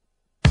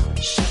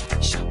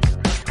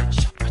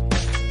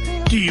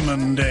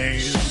 Demon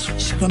Days,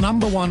 the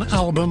 #1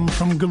 album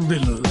from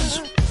Gorillaz,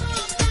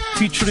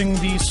 featuring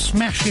the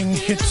smashing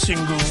hit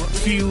single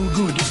Feel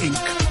Good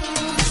Inc.,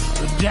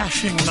 the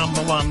dashing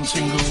 #1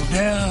 single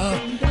Dare,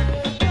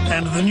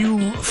 and the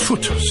new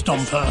foot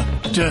stomper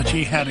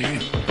Dirty Harry.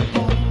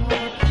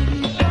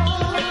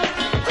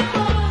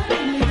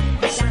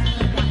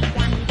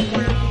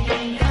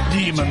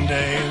 Demon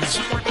Days,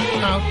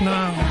 out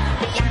now.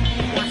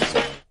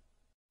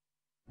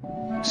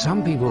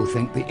 Some people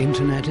think the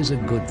internet is a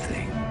good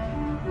thing.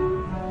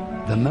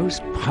 The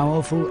most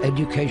powerful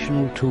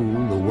educational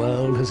tool the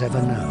world has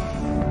ever known.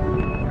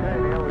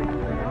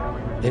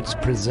 It's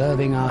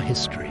preserving our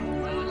history,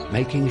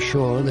 making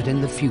sure that in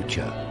the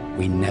future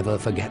we never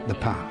forget the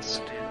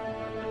past.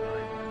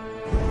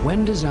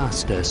 When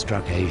disaster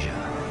struck Asia,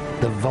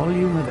 the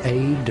volume of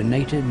aid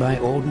donated by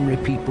ordinary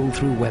people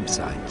through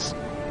websites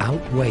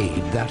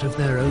outweighed that of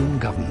their own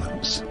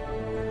governments.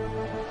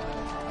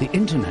 The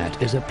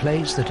internet is a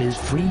place that is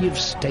free of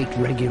state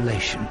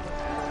regulation,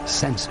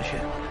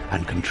 censorship,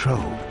 and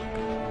control.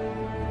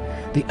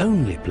 The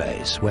only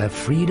place where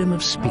freedom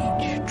of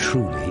speech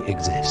truly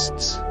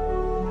exists.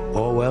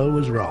 Orwell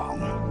was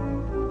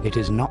wrong. It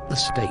is not the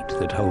state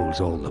that holds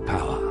all the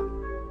power.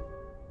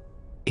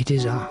 It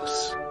is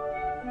us.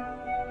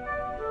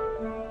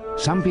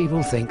 Some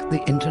people think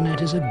the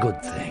internet is a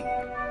good thing.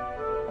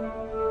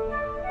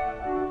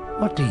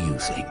 What do you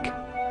think?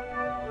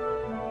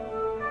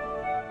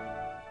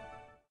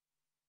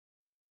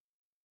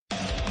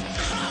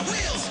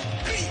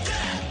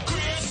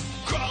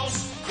 Crisscross,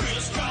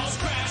 crisscross,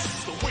 crash.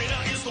 The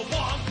winner is the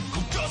one.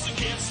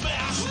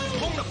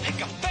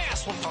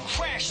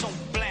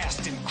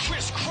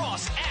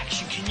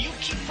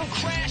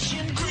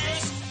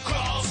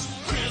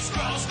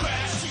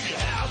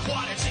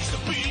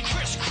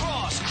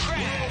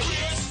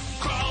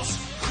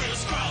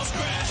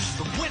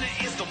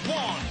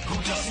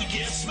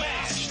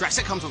 Dress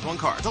set comes with 1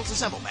 car. Adults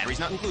assemble. Batteries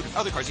not included.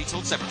 Other cars each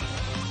sold separately.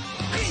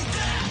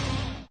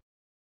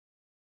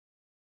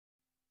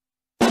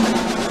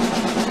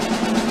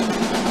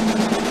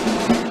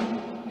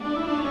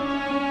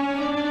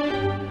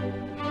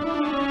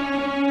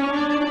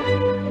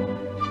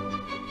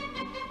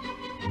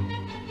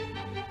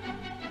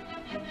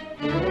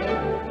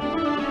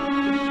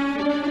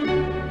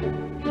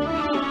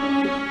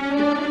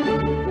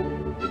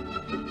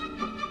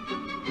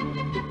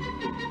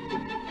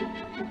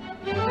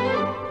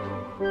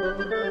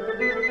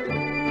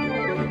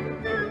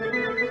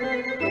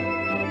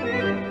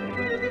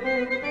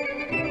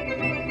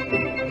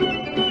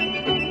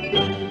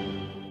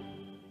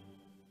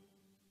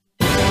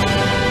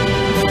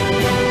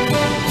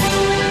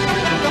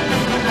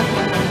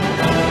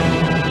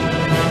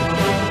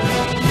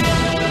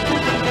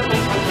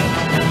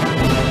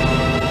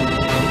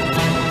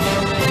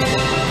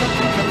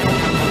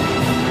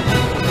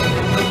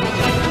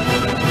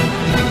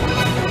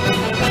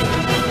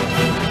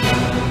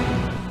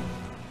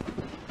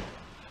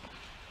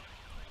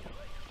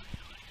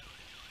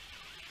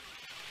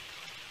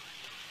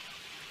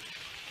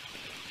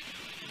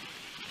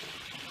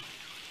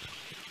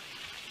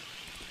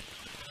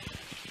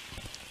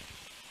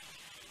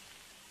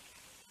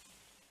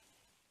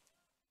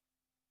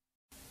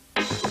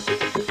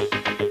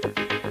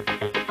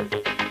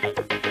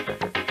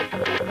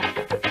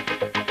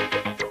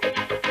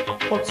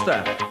 What's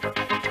that?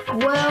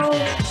 Well...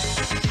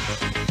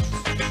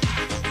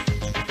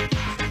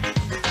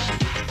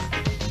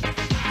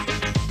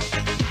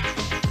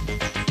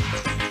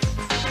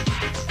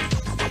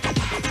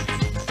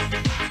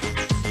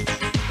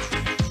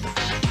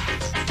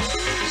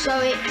 So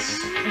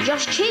it's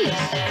just cheese?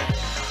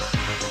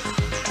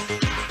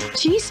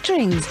 Cheese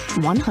strings,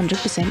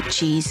 100%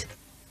 cheese.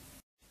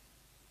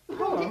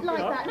 Hold it like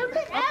that. Look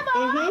at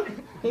Emma!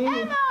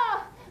 Emma!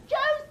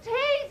 Joe's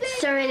teasing!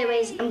 Sorry,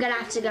 Louise. I'm going to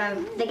have to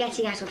go. They're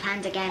getting out of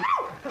hand again.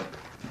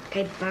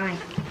 Okay, bye.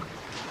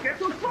 Here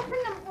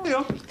they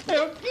are.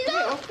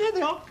 Here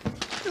they are.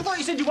 I thought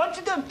you said you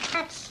wanted them.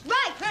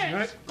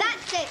 Right.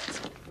 That's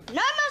it. No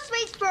more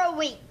sweets for a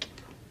week.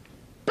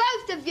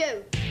 Both of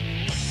you.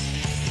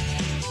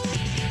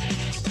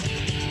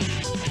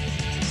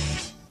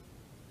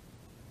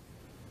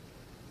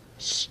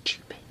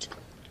 Stupid.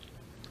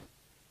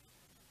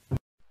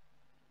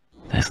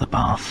 There's the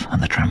bath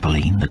and the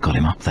trampoline that got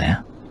him up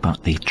there,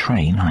 but the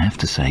train, I have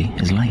to say,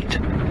 is late.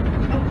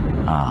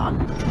 Ah,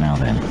 now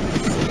then.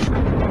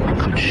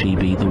 Could she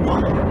be the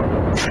one?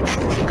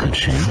 Could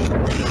she?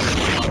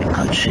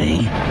 Could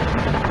she?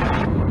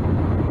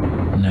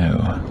 No.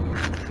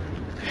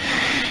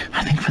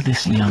 I think for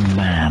this young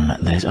man,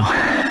 there's... Oh,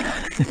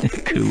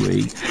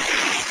 cooey.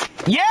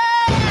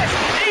 Yes!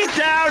 He's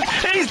down!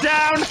 He's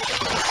down!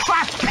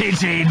 Fat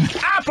pigeon!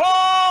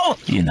 Apple!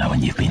 You know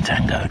when you've been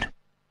tangoed.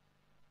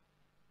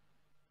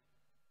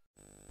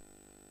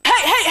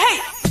 Hey!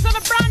 It's on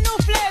a brand new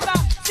flavour.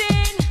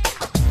 Sin.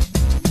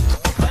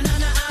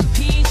 Banana and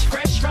peach,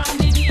 fresh from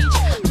the beach.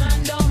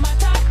 Man, don't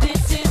matter,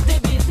 this is the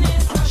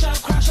business. Crush up,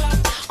 crush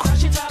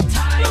it up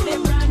tight. The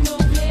brand new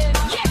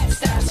flavour. Yes,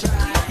 that's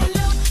right.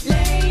 Look,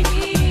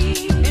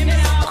 lady, in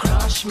and out.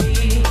 Crush me.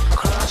 Look,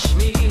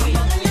 lady,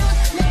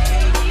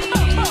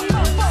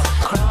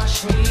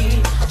 crush me.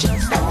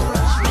 Just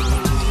crush me.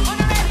 Are you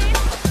ready?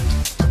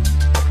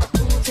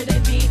 Move to the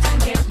beat and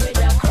get with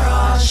the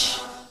crush.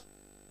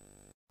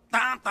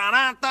 Dun, dun,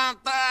 dun, dun,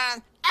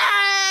 dun.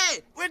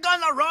 Hey! We're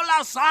gonna roll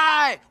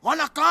outside.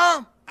 Wanna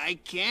come? I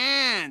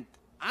can't.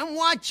 I'm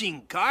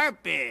watching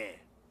carpet.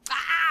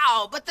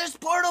 Ow! But there's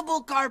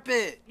portable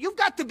carpet. You've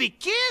got to be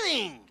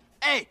kidding.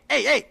 Hey!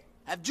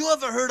 Have you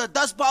ever heard of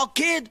Dustball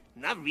Kid?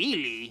 Not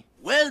really.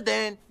 Well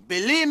then,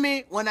 believe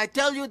me when I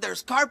tell you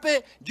there's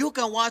carpet, you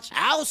can watch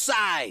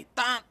outside.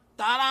 Dun,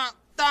 dun,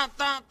 dun,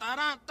 dun, dun,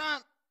 dun,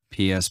 dun.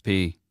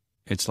 PSP.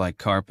 It's like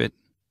carpet.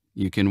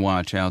 You can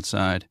watch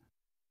outside.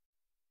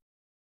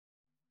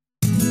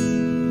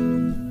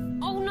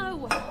 Oh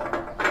no!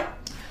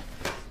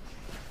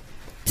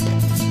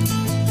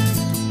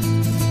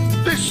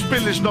 This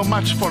bill is no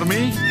match for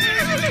me.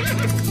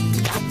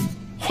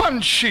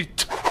 One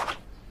sheet.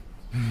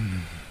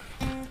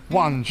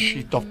 One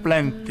sheet of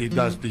plenty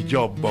does the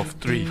job of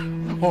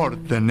 3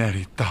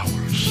 ordinary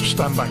towels.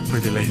 Stand back,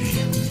 pretty lady.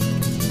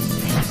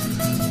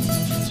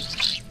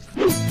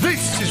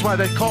 This is why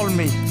they call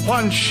me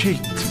one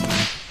sheet.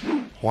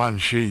 One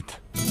sheet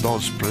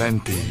does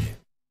plenty.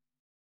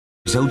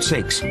 Episode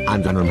 6,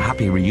 and an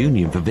unhappy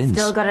reunion for Vince.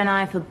 Still got an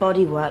eye for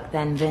bodywork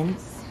then,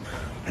 Vince?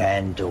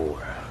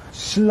 Pandora.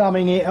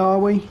 Slumming it, are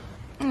we?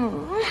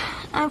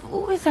 I've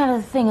always had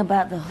a thing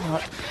about the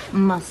hot,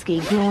 musky,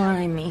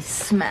 grimy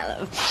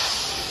smell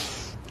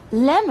of...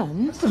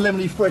 lemon? That's the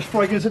lemony fresh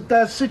fragrance of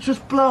Dad's Citrus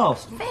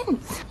Blast.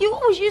 Vince, you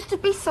always used to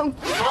be so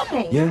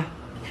grubby. Yeah,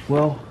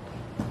 well,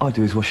 I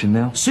do his washing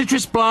now.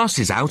 Citrus Blast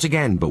is out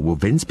again, but will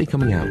Vince be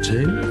coming out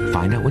too?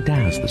 Find out with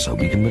Daz, the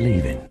soap you can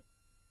believe in.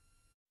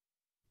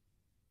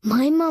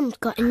 My mum's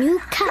got a new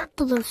cat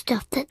full of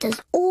stuff that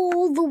does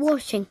all the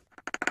washing.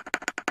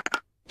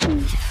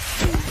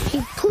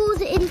 She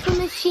pours it into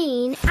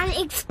machine and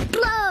it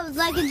explodes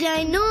like a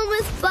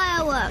ginormous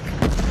firework.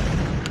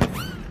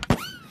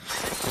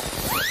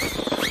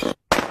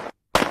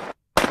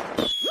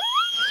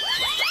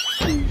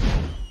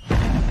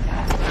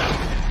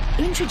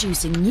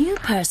 Introducing new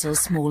Persil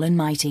Small and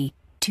Mighty.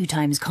 2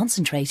 times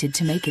concentrated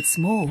to make it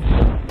small.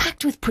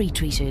 Packed with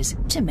pre-treaters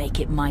to make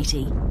it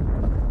mighty.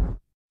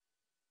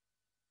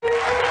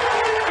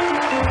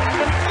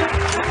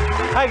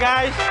 Hi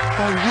guys.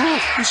 Oh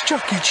look, it's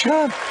Jackie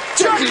Chan.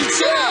 Jackie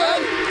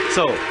Chan!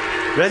 So,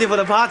 ready for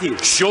the party?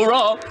 Sure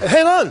are.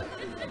 Hang on.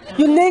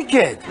 You're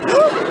naked.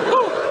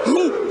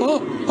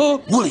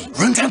 Wooly,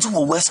 run down to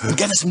Woolworths and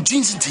get us some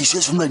jeans and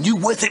t-shirts from their new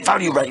Worth It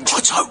value range.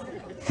 Let's go.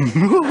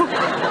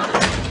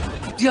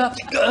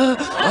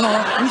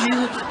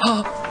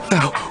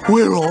 Now,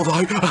 where are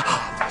they?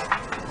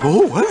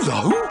 Oh,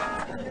 hello.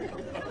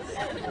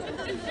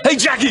 Hey,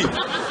 Jackie!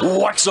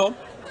 Wax on,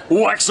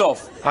 wax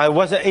off. I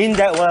wasn't in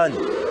that one.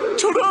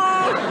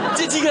 Ta-da!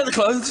 Did you get the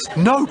clothes?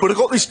 No, but I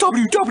got this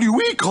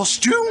WWE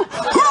costume.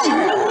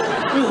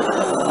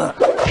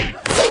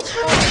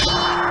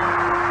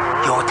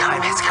 Your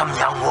time has come,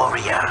 young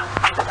warrior.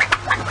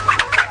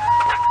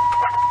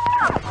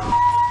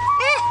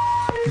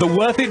 The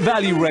Worth It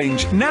value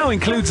range now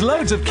includes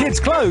loads of kids'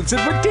 clothes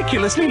at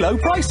ridiculously low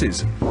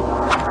prices.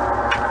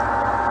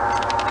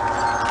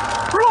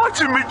 Right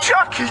in me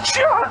Jackie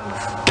Chan.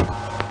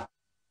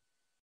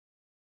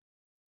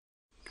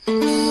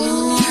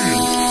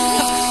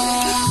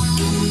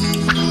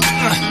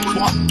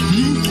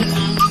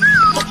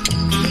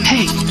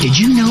 Hey, did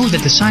you know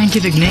that the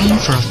scientific name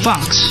for a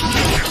fox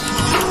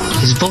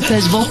is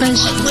Vulpes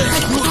vulpes?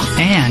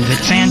 And that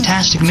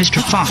fantastic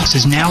Mr. Fox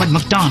is now at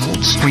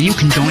McDonald's, where you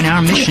can join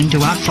our mission to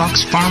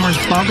outfox farmers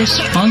Bogus,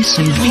 Bunce,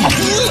 and Beaker.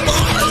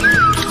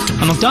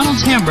 A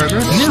McDonald's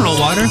hamburger, mineral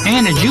water,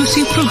 and a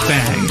juicy fruit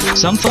bag.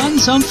 Some fun,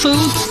 some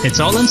food.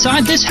 It's all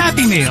inside this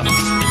Happy Meal.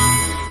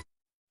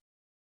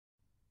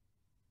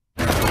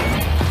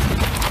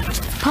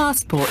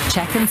 Passport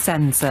check and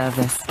send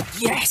service.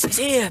 Yes, it's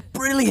here.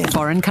 Brilliant.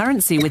 Foreign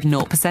currency with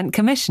 0%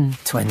 commission.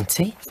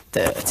 20,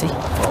 30,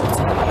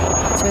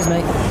 40. Cheers,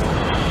 mate.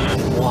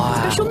 Wow.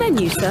 Special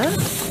menu, sir.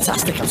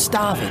 Fantastic, I'm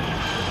starving.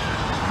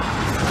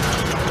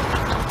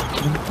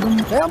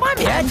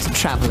 And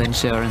travel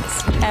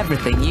insurance.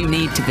 Everything you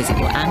need to visit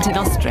your aunt in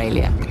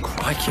Australia.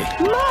 Crikey.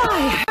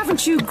 My,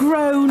 haven't you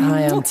grown?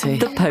 Hi, Auntie.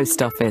 The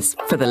post office,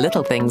 for the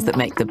little things that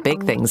make the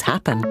big things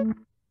happen.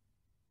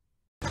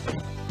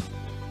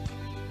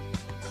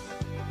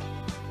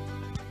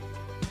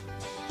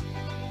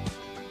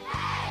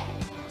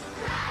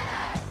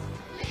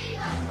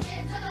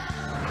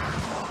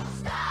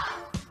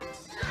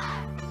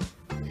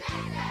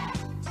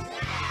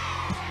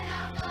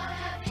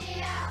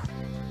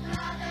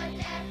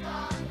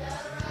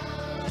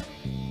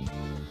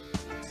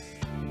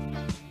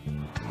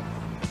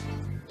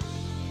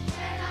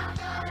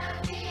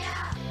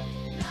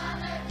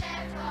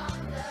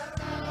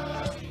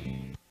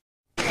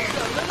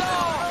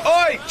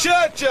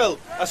 Churchill,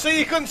 I see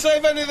you couldn't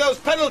save any of those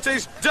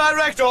penalties,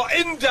 direct or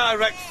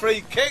indirect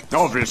free kicks.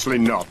 Obviously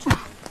not.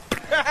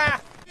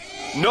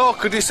 Nor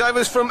could you save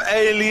us from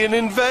alien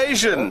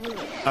invasion.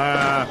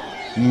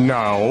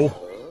 No.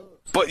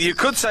 But you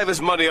could save us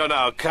money on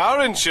our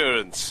car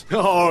insurance.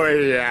 Oh,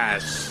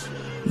 yes.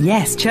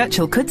 Yes,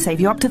 Churchill could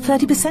save you up to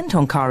 30%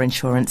 on car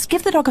insurance.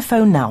 Give the dog a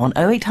phone now on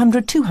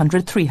 0800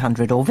 200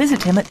 300 or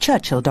visit him at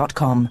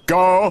churchill.com.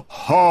 Go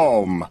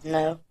home.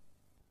 No.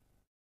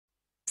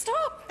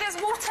 Stop! There's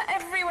water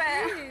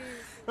everywhere.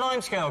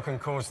 Limescale can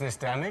cause this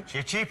damage.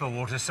 Your cheaper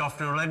water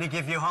softener will only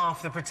give you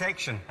half the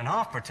protection. And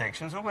half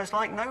protection's almost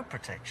like no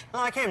protection.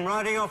 Like him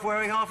riding off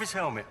wearing half his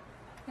helmet.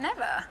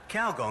 Never.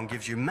 Calgon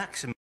gives you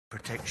maximum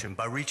protection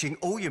by reaching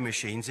all your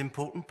machine's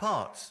important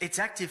parts. Its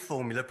active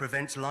formula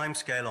prevents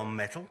limescale on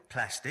metal,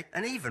 plastic,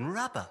 and even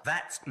rubber.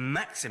 That's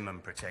maximum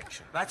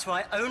protection. That's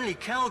why only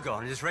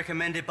Calgon is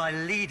recommended by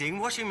leading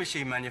washing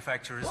machine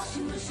manufacturers.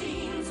 Washing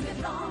machines live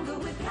longer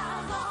with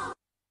Calgon.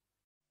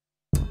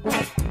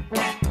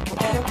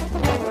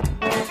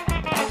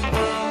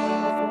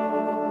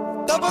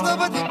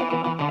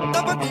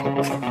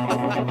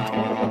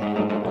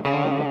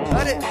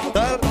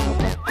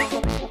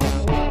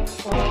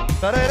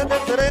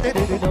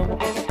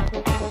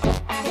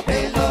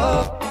 Hey,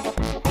 love.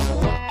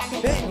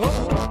 Hey, oh,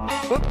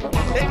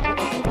 hey.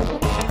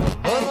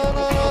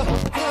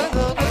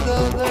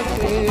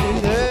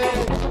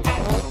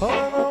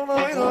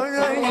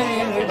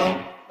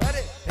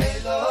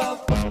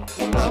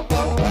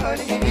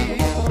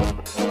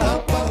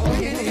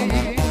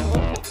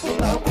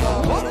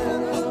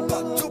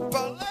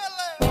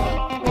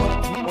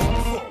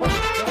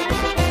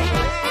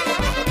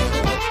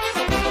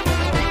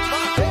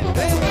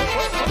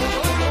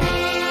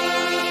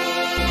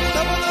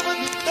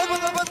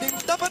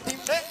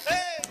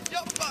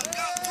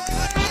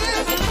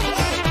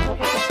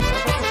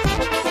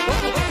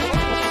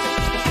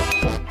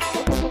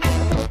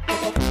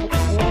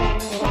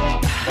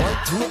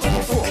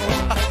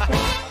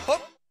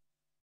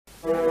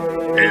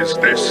 Is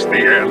this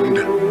the end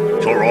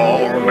for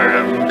all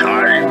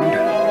mankind?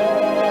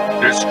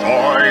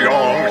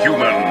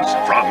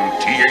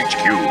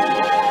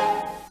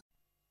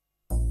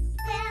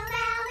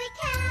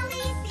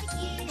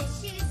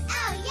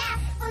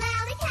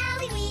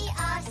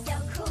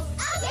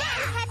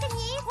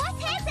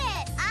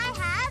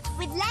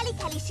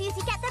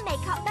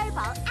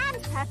 mobile and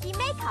perfume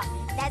makeup.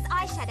 There's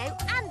eyeshadow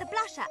and the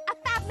blusher, a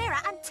fab mirror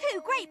and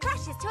 2 great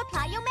brushes to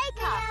apply your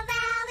makeup.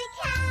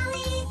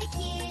 Callie, the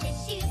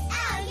cutest shoes,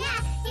 oh yeah.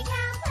 You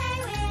can play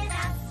with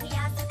us, we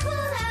are so cool,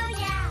 oh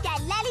yeah.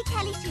 Get Lely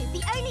Kelly shoes,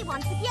 the only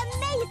ones with the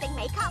amazing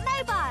makeup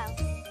mobile.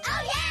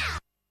 Oh yeah!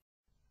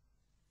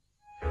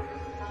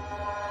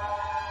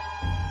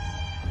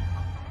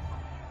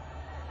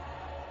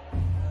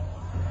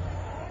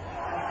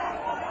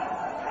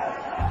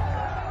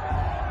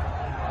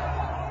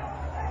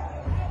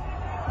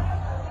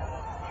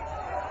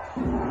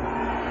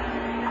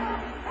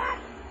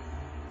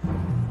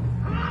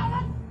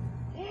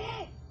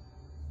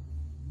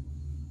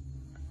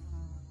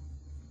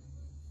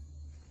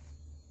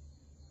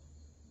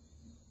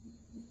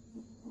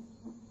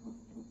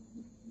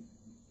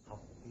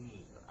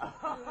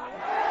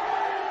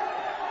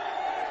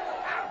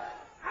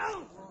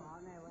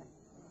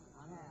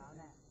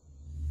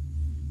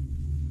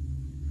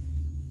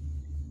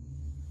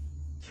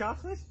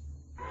 Chocolate?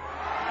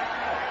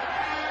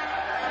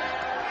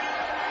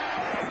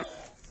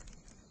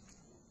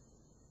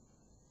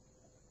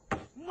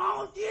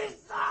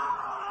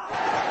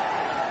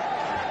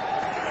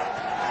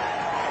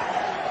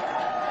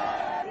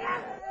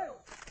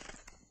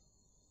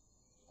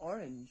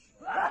 Orange.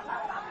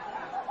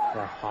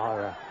 The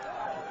horror.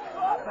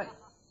 But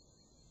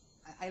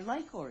I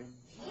like orange.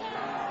 Okay.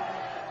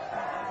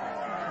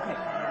 No.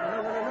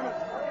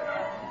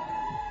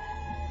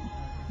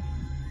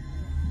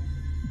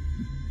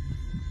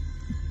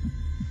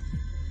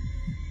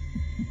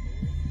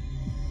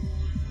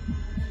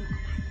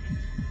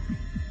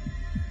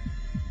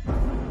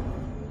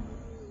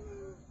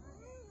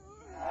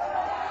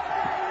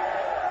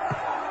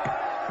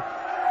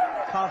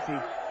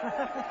 Coffee.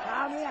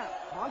 Come here,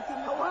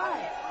 honking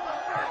away.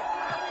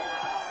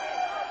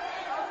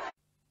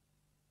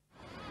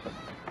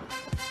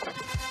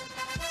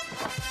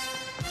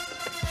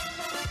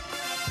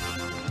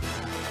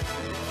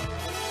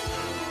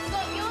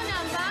 Got your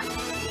number?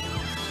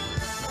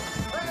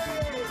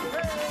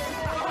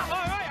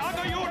 All right, I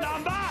got your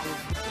number.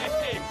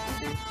 Hey,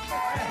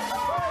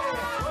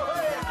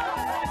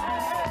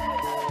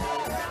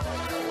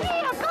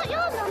 I've got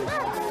your number.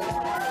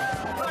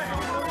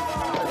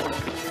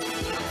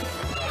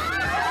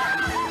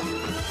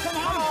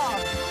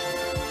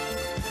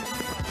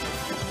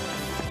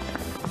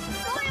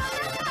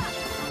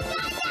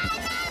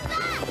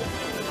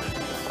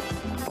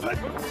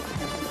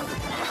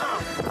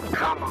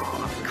 Come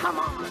on. Come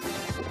on.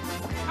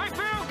 I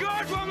feel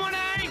good,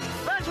 118.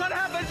 That's what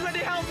happens when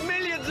you help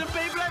millions of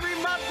people every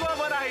month,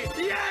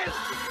 118. Yes.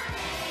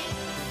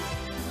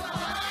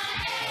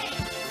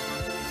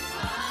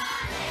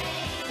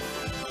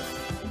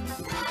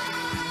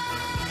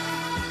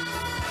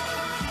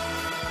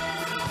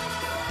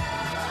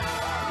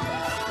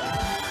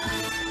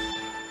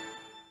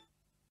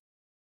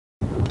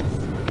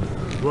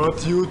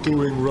 What you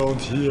doing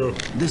round here?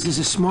 This is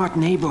a smart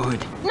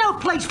neighborhood. No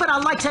place for the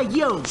likes of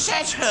you!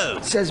 Says who?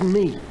 Says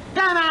me.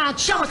 Come on,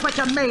 show us what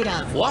you're made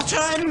of! What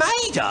I'm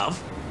made of?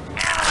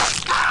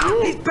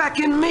 He's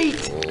packing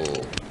meat.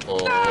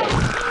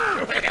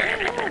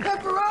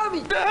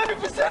 Pepperoni!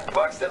 100%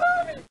 pork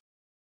salami!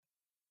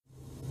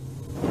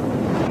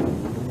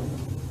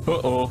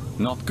 Uh-oh,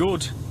 not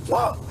good.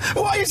 What?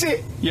 What is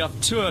it?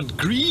 You've turned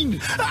green.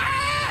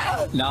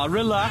 Now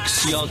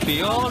relax, you'll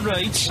be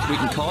alright. We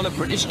can call a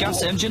British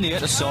gas engineer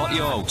to sort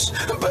you out.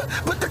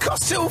 But the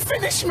cost will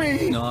finish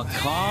me. Now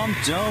calm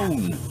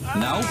down.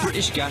 Now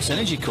British Gas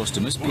Energy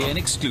customers pay an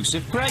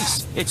exclusive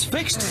price. It's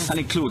fixed and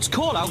includes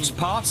call-outs,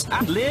 parts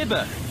and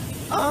labour.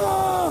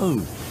 Oh,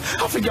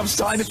 I think I'm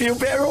starting to feel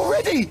better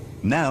already.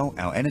 Now,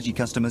 our energy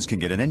customers can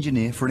get an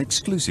engineer for an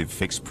exclusive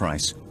fixed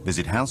price.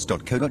 Visit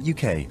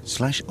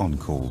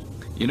house.co.uk/on-call.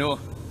 You know,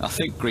 I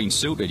think green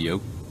suited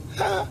you.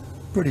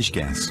 British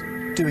Gas,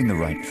 doing the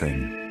right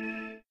thing.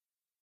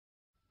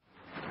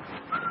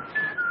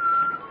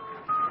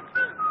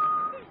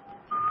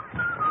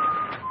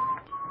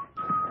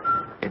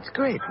 It's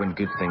great when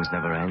good things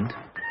never end.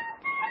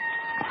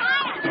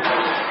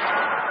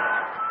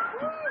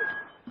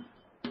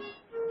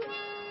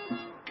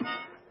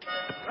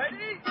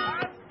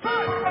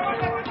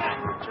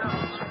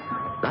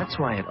 That's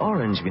why at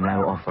Orange we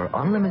now offer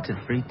unlimited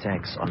free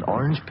text on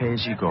Orange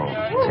Pay-As-You-Go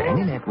to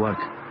any network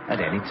at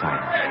any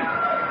time.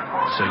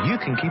 So you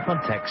can keep on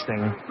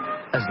texting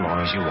as long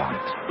as you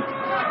want.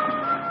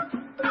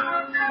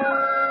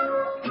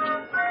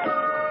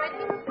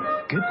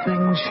 Good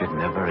things should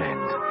never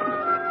end.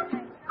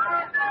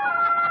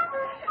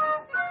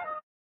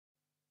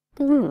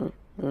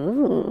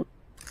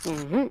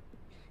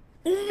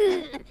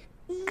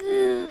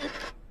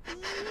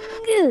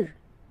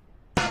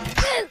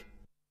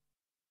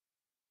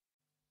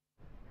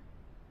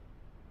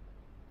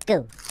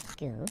 Go,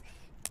 go,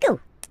 go.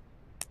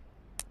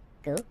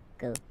 Go,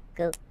 go,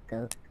 go,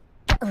 go.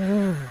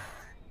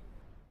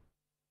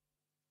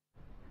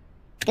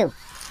 Go, go,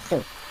 go,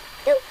 go.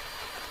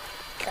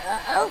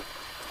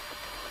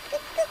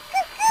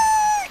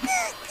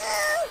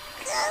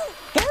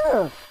 Go.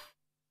 Go.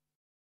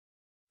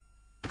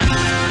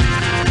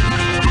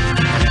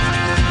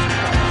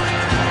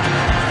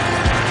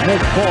 And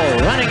it's Paul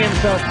running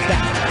himself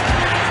back.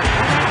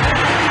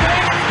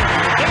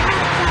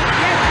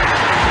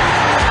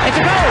 It's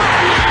a goal!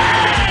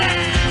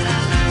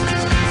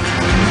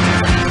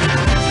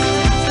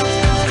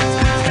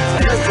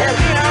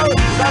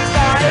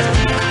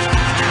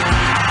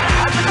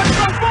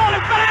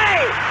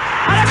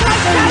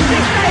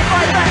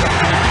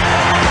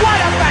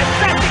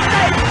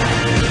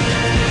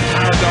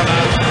 Maradona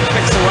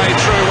picks the way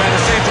through where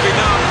there seemed to be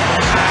none,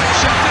 and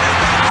shot it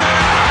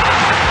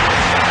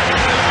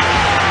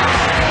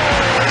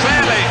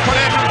clearly put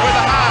in with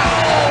a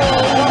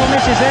hand. Waddle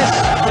misses this.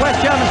 The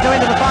West Germans go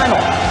into the final.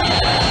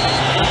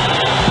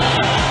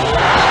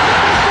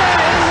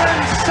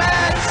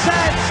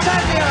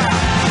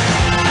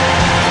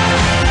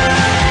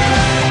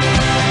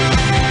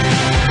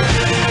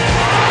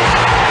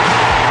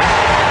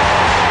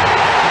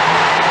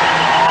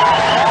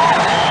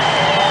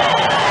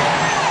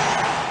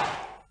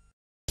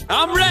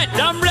 I'm red,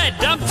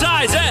 I'm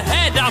ties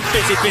ahead, I'm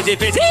busy,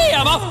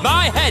 I'm off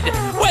my head.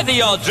 Whether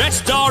you're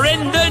dressed or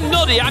in the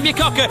nuddy, I'm your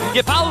cocker,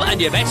 your pal and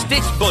your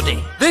bestest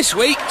buddy. This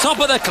week, top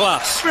of the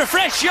class.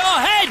 Refresh your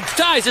head!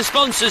 Ties are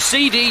sponsors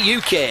CD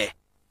UK.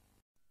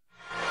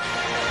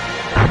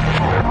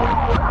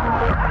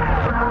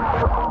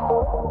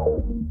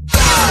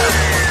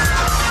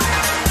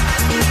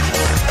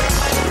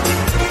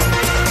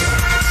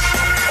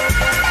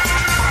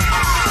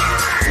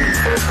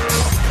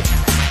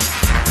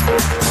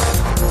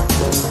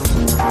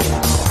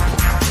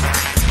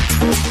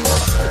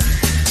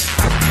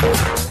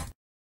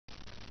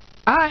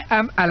 I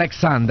am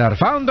Alexander,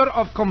 founder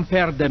of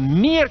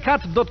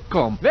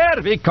CompareTheMeerkat.com,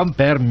 where we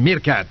compare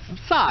meerkats.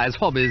 Size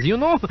hobbies, you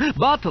know,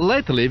 but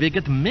lately we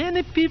get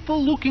many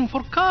people looking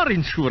for car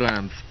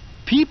insurance.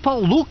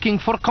 People looking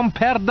for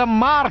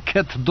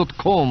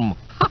CompareTheMarket.com.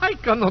 I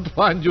cannot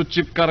find you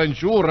cheap car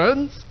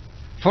insurance.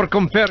 For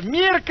Compare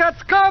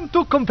Meerkats, come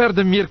to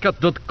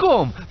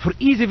CompareTheMeerkat.com. For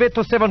easy way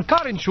to save on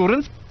car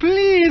insurance,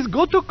 please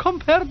go to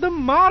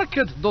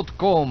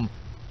CompareTheMarket.com.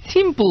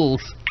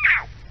 Simples.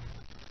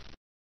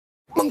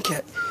 Monkey,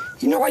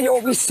 you know I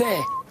always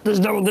say there's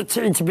no other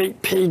team to beat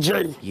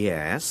PG.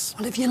 Yes?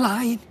 What if you're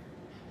lying?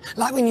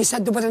 Like when you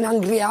said there was an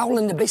angry owl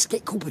in the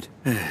biscuit cupboard.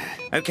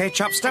 OK,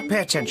 Chopstep,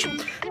 pay attention.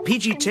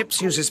 PG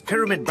Tips uses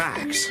pyramid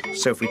bags,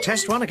 so if we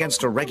test one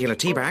against a regular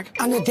tea bag...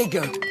 And a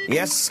digger.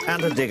 Yes,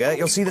 and a digger,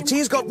 you'll see the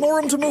tea's got more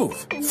room to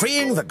move,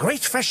 freeing the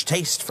great fresh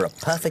taste for a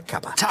perfect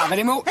cuppa. Ta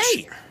very much.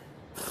 Hey!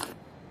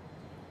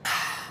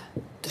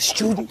 The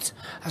student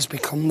has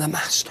become the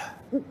master.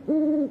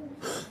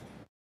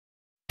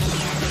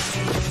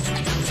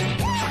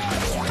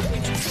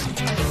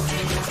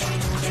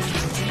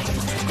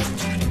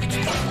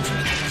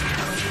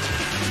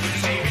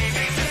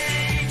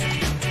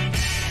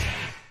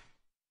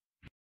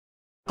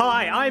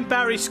 Hi, I'm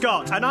Barry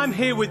Scott, and I'm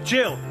here with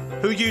Jill,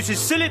 who uses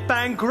Sillet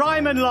Bang,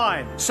 Grime and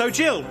Lime. So,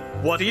 Jill,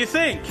 what do you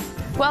think?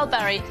 Well,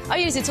 Barry, I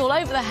use it all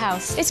over the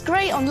house. It's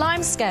great on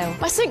lime scale.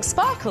 My sink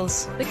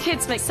sparkles. The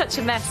kids make such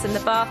a mess in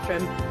the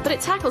bathroom, but it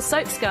tackles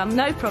soap scum,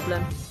 no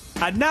problem.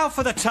 And now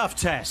for the tough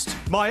test,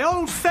 my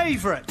old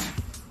favourite.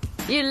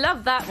 You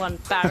love that one,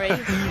 Barry.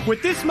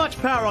 With this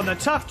much power on the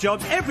tough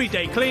jobs,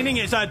 everyday cleaning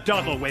is a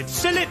doddle with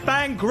Sillet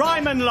Bang,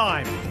 Grime and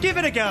Lime. Give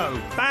it a go.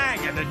 Bang,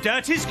 and the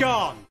dirt is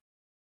gone.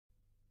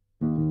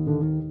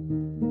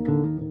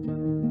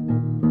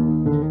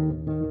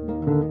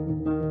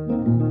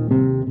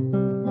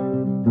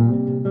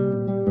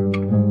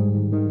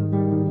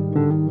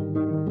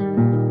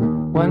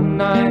 One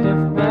night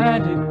of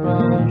magic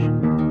rush,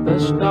 the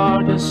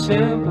start a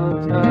simple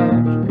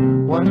touch.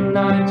 One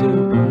night to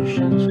push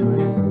and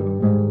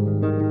scream,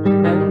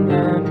 and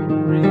then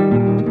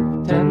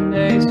relief. 10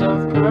 days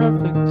of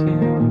perfect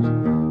tunes,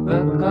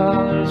 the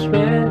colors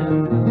red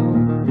and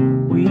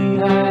blue. We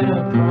had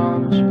a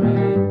promise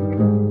made,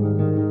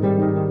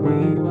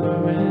 we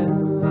were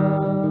in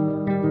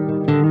love.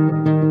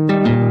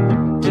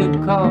 To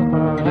call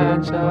for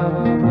hands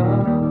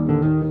above,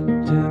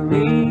 to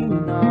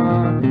lean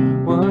on.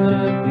 Would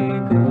it be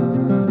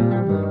good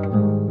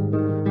enough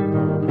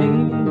for me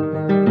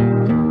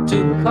now to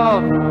call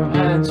for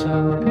hands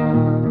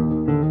above?